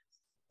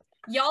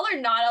 Y'all are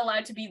not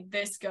allowed to be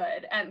this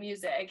good at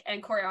music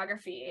and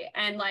choreography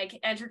and like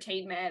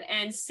entertainment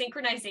and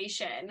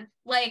synchronization.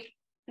 Like,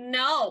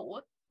 no.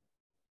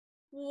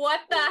 What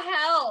the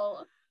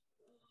hell?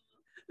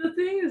 The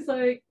thing is,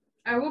 like,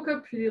 I woke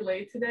up pretty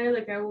late today.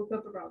 Like, I woke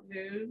up around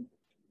noon.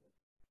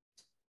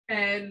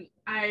 And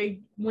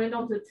I went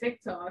onto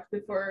TikTok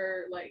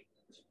before, like,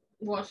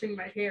 washing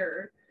my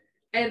hair.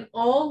 And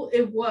all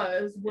it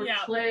was were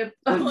clips.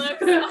 And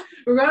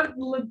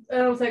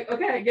I was like,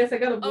 okay, I guess I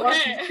gotta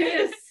watch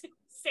this.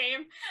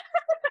 Same.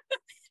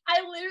 I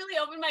literally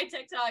opened my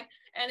TikTok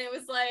and it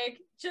was like,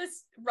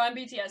 just run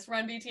BTS,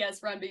 run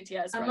BTS, run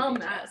BTS, I'm run not BTS.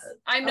 mad.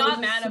 I'm not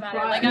mad about it.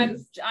 Like,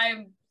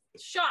 I'm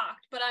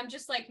shocked, but I'm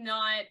just like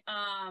not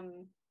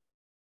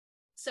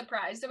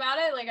surprised about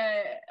it. Like,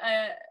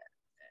 I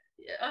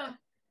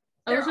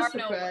was just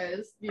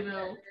surprised, you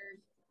know.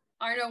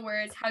 Are no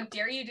words. How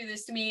dare you do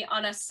this to me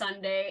on a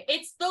Sunday?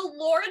 It's the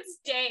Lord's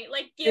Day.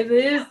 Like, it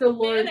is the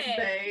Lord's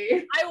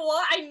Day.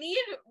 I need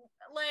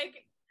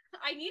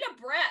a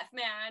breath,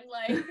 man.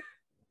 Like,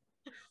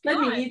 let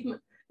me eat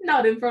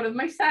not in front of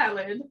my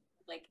salad.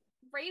 Like,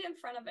 right in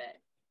front of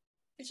it.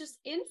 It's just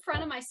in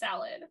front of my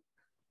salad.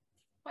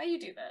 Why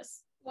you do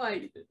this? Why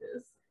you do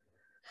this?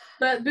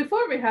 But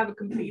before we have a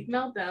complete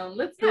meltdown,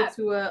 let's go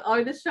to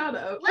artist shout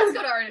out. Let's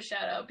go to artist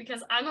shout out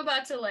because I'm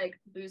about to like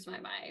lose my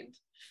mind.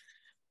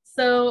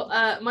 So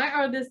my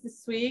artist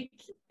this week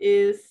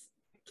is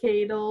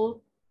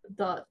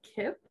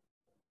Kadel.Kip.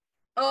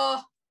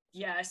 Oh,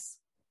 yes.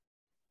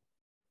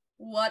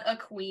 What a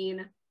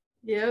queen.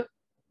 Yep.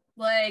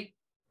 Like,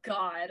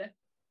 God.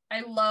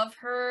 I love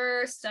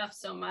her stuff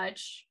so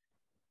much.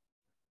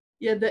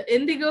 Yeah, the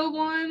Indigo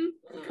one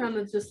kind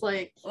of just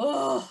like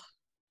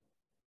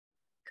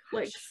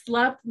like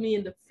slapped me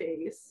in the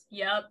face.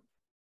 Yep.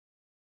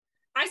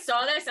 I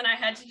saw this and I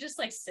had to just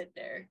like sit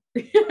there.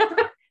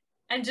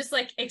 And just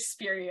like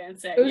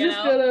experience it. It was just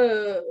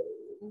gonna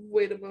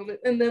wait a moment.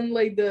 And then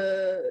like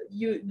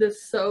the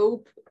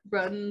soap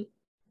run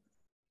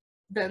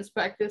dance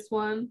practice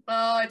one.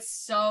 Oh, it's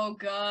so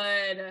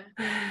good.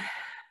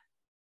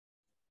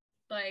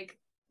 Like,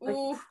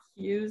 ooh.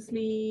 Excuse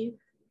me.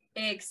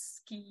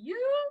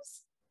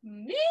 Excuse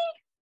me?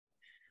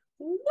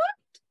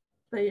 What?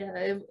 But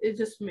yeah, it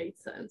just made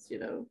sense, you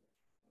know.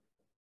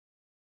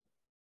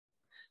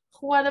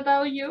 What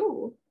about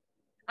you?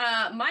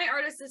 My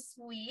artist this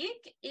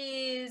week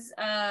is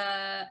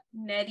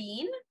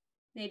Nadine.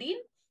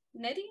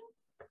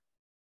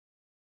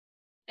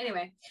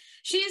 Anyway,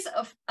 she's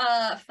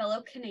a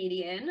fellow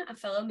Canadian, a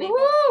fellow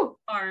Maple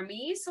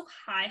Army. So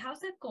hi,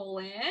 how's it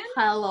going?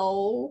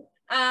 Hello.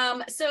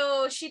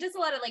 So she does a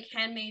lot of like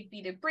handmade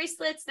beaded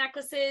bracelets,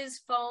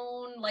 necklaces,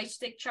 phone, light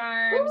stick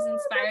charms,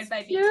 inspired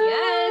by cute.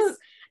 BTS.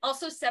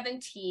 Also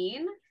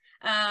 17.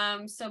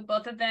 So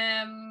both of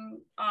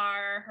them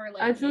are her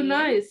like. I drew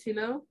nice, you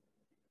know.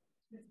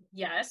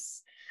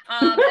 Yes.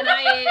 And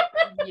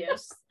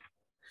yes.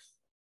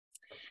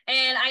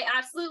 And I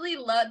absolutely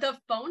love the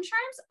phone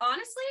charms.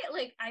 Honestly,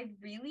 like I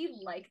really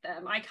like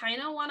them. I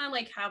kind of want to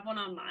like have one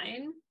on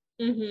mine.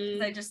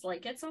 Mm-hmm. I just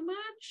like it so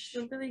much.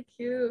 They're really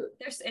cute.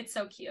 It's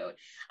so cute.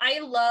 I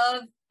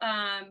love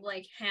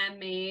like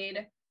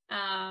handmade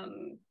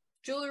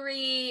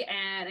jewelry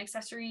and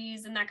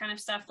accessories and that kind of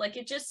stuff. Like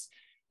it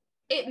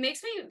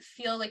makes me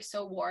feel like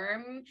so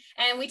warm.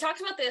 And we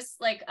talked about this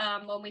like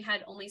when we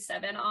had Only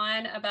 7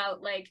 on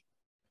about like,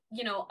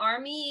 you know,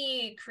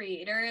 Army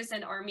creators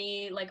and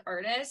Army like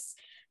artists,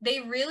 they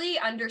really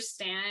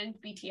understand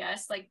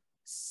BTS like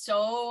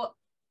so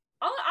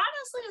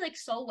honestly like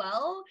so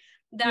well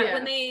that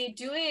when they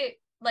do it,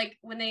 like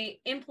when they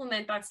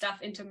implement that stuff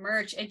into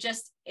merch,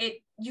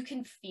 you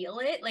can feel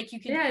it, like you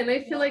can and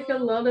I feel like a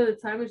lot of the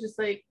time it's just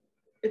like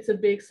it's a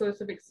big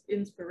source of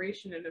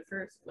inspiration in the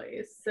first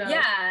place, so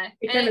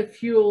it kind of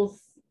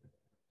fuels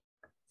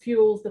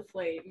the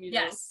flame, you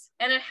know?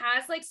 And it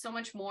has like so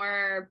much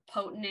more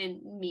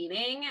potent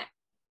meaning,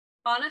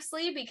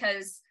 honestly,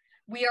 because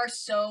we are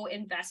so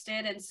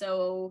invested and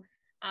so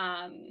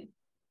I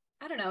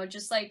don't know,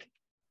 just like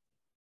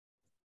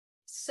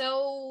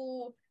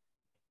so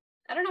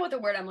I don't know what the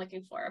word I'm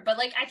looking for, but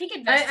like I think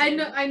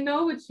I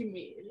know what you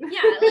mean.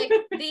 Yeah, like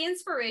the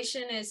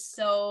inspiration is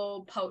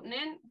so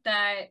potent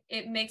that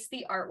it makes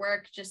the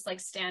artwork just like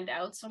stand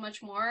out so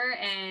much more.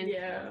 And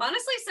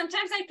honestly,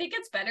 sometimes I think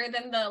it's better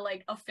than the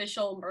like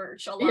official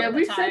merch a lot of the time.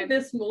 We've said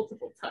this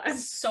multiple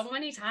times. So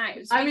many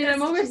times. I mean,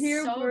 I'm over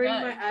here wearing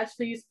my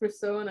Ashley's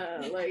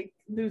Persona like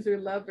loser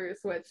lover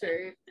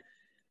sweatshirt.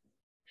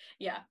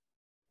 Yeah.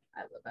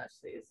 I love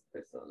Ashley's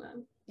Persona.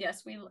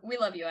 Yes, we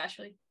love you,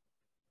 Ashley.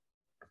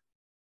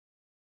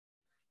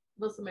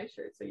 Most of my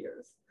shirts are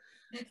yours.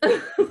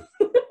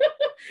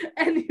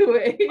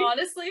 Anyway.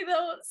 Honestly,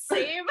 though,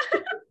 same.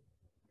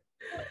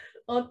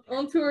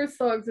 on to our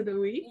songs of the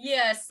week.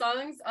 Yes,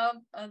 songs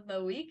of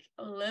the week.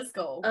 Let's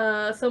go.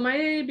 So my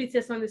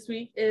BTS song this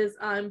week is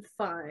I'm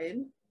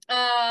Fine.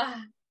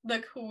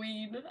 The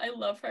queen. I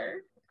love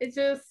her. It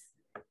just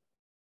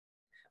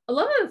a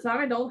lot of the time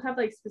I don't have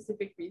like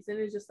specific reason.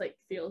 It just like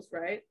feels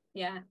right.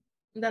 Yeah.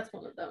 And that's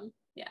one of them.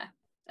 Yeah.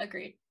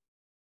 Agreed.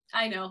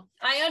 I know.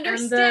 I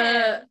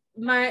understand.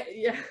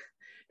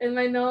 And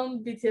my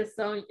non-BTS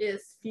song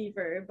is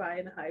Fever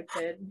by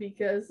ENHYPEN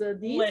because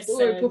these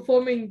were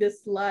performing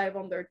this live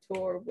on their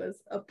tour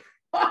was a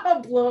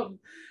problem,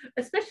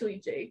 especially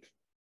Jake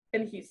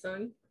and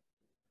Heesung.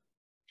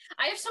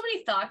 I have so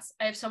many thoughts.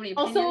 I have so many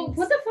opinions. Also,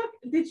 what the fuck?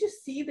 Did you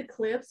see the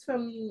clips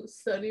from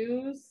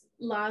Sunu's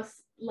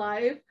last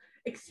live?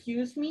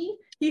 Excuse me?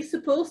 He's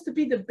supposed to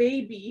be the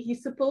baby.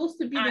 He's supposed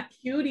to be the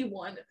cutie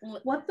one.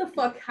 What the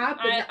fuck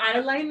happened? The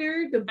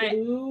eyeliner, the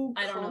blue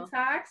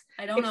contacts.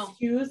 I don't know.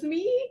 Excuse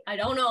me? I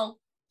don't know.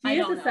 He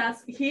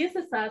is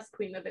the sass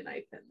queen of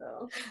ENHYPEN,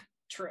 though.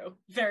 True.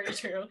 Very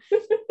true.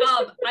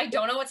 I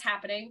don't know what's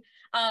happening.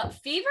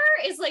 Fever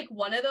is like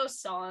one of those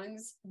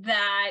songs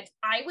that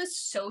I was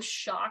so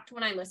shocked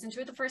when I listened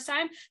to it the first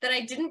time that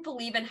I didn't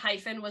believe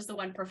ENHYPEN was the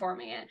one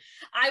performing it.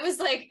 I was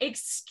like,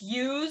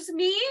 excuse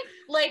me?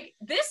 Like,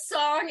 this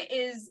song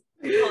is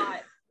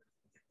hot.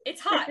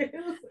 It's hot.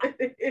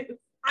 It is.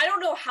 I don't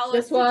know how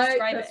else to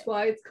describe it. That's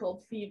why it's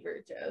called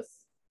Fever,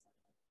 Jess.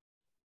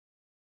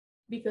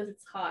 Because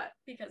it's hot.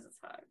 Because it's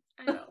hot.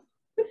 I know.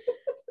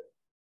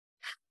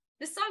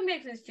 This song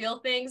makes me feel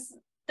things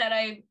that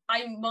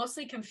I'm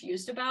mostly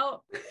confused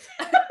about.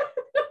 Like,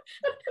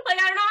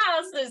 I don't know how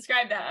else to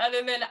describe that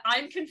other than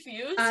I'm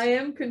confused. I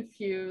am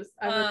confused.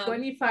 I'm a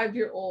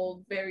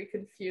 25-year-old very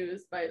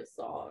confused by the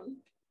song.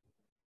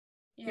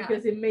 Yeah.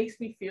 Because it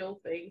makes me feel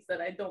things that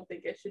I don't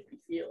think I should be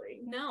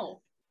feeling.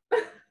 No.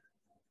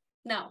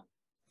 No.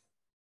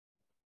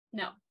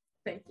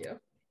 Thank you.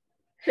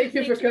 Thank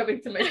you for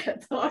coming to my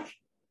TED Talk.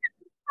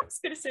 I was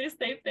going to say the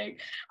same thing.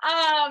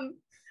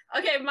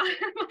 Okay, my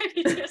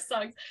BTS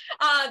songs.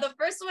 The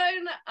first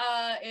one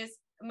is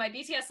my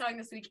BTS song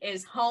this week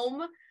is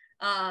Home.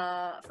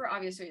 For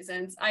obvious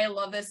reasons. I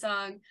love this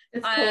song.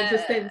 It's called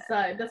Just Stay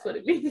Inside. That's what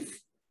it means.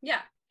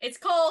 Yeah, it's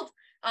called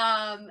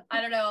I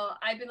don't know.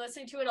 I've been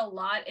listening to it a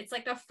lot. It's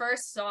like the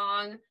first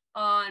song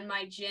on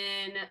my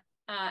Jin,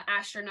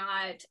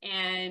 Astronaut,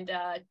 and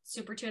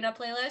Super Tuna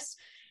playlist.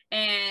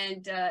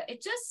 And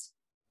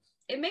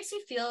it makes me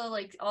feel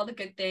like all the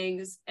good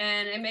things.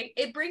 And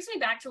it brings me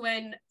back to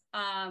when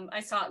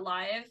I saw it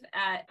live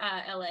at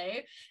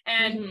LA,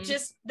 and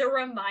just the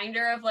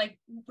reminder of like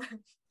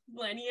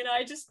Lenny and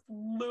I just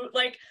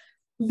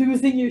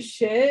losing your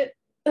shit.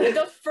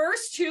 The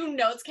first two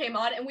notes came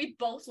on and we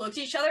both looked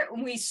at each other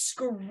and we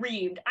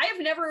screamed. I have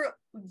never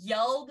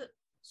yelled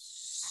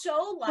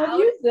so loud. Have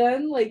you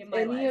done like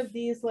any of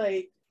these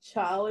like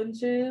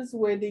challenges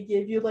where they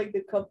give you like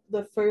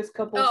the first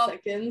couple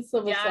seconds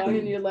of a song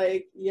and you're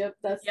like, yep,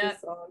 that's the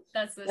song.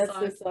 That's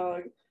the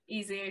song.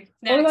 Easy.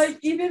 Next. Or like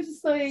even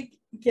just like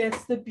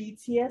guess the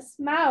BTS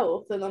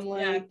mouth, and I'm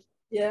like,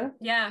 yeah,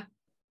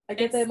 I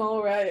get them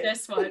all right.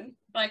 This one,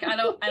 like I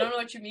don't know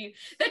what you mean.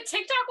 The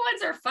TikTok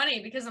ones are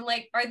funny because I'm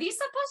like, are these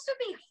supposed to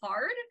be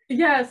hard?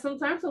 Yeah,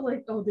 sometimes I'm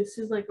like, oh, this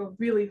is like a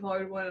really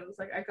hard one. I was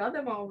like, I got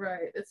them all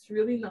right. It's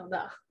really not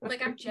that hard.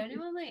 Like I'm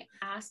genuinely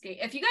asking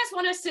if you guys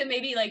want us to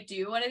maybe like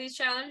do one of these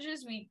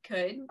challenges, we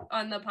could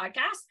on the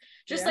podcast.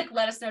 Just like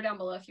let us know down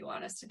below if you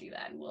want us to do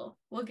that, and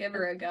we'll give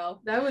her a go.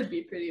 That would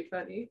be pretty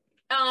funny.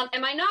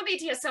 And my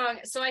non-BTS song,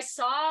 so I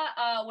saw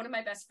one of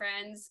my best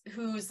friends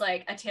who's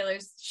like a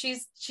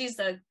she's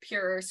a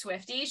pure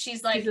Swiftie.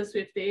 She's a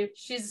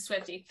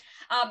Swiftie.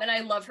 And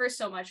I love her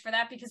so much for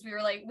that, because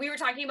we were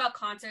talking about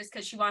concerts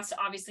because she wants to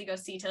obviously go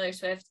see Taylor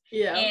Swift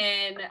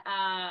in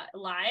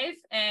live,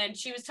 and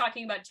she was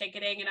talking about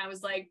ticketing, and I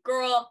was like,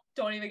 girl,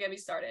 don't even get me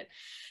started.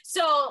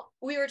 So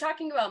we were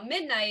talking about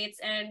Midnights,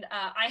 and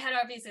I had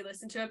obviously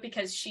listened to it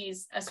because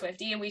she's a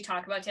Swiftie and we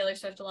talk about Taylor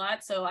Swift a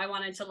lot, so I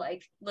wanted to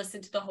like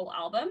listen to the whole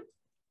album.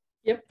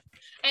 Yep.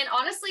 And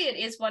honestly, it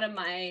is one of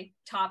my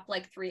top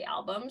like 3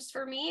 albums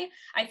for me.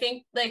 I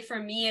think like for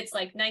me it's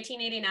like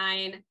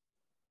 1989,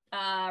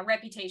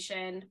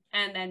 Reputation,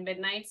 and then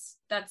Midnights.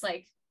 That's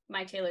like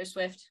my Taylor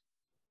Swift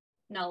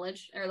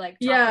knowledge, or like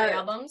top 3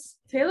 albums.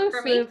 Taylor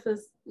Swift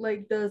is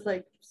like does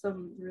like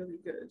some really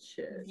good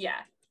shit. Yeah.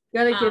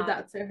 Gotta give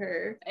that to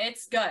her.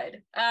 It's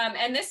good.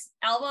 And this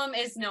album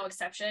is no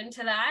exception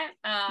to that.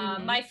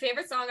 My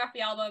favorite song off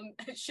the album,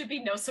 it should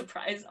be no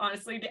surprise,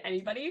 honestly, to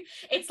anybody.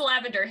 It's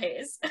Lavender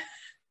Haze.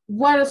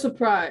 What a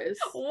surprise.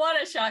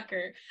 What a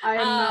shocker. I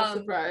am not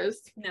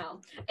surprised.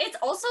 No. It's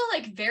also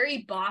like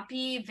very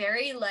boppy,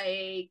 very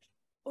like,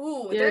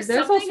 ooh, there's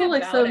also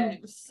like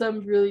some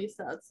really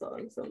sad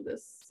songs on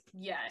this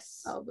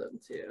album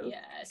too.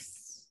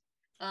 Yes.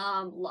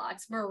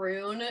 Lots.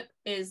 Maroon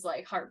is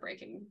like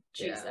heartbreaking.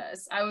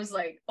 Jesus. I was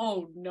like,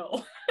 oh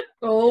no.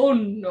 Oh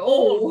no.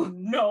 Oh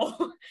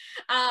no.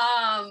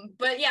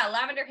 But yeah,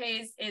 Lavender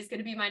Haze is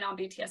gonna be my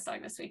non-BTS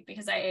song this week,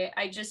 because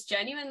I just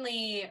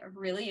genuinely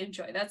really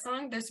enjoy that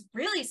song. There's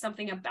really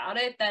something about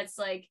it that's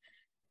like,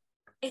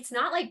 it's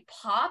not like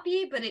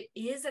poppy, but it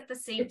is at the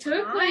same time. It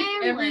took like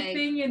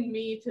everything in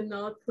me to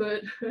not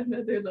put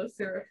another LE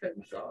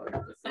SSERAFIM song.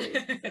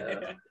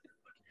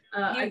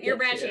 You're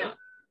branching out.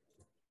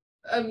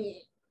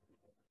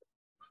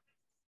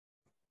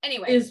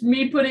 Anyway, is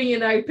me putting an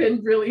iPin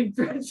really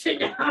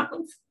branching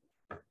out?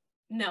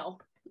 No,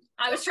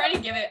 I was trying to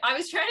give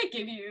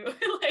you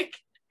like.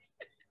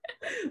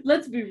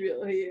 Let's be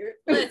real here.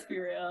 Let's be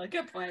real.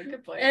 Good point.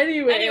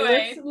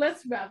 Anyway.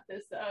 Let's wrap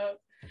this up.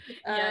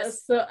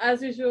 So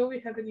as usual, we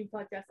have a new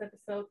podcast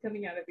episode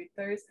coming out every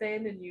Thursday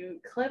and a new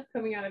clip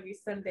coming out every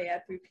Sunday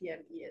at 3 p.m.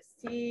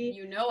 EST.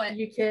 You know it.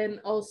 You can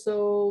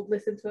also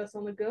listen to us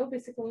on the go,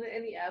 basically on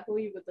any app where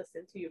you would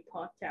listen to your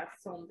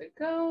podcasts on the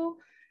go.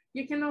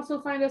 You can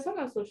also find us on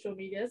our social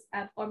medias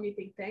at Army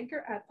Think Tank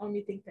or at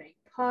Army Think Tank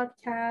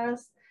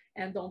Podcast.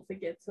 And don't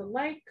forget to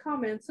like,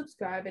 comment,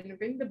 subscribe, and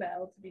ring the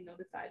bell to be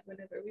notified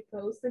whenever we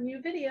post a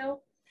new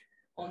video.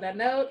 On that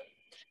note,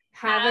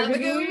 have a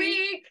good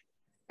week.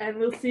 And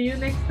we'll see you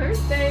next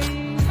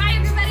Thursday.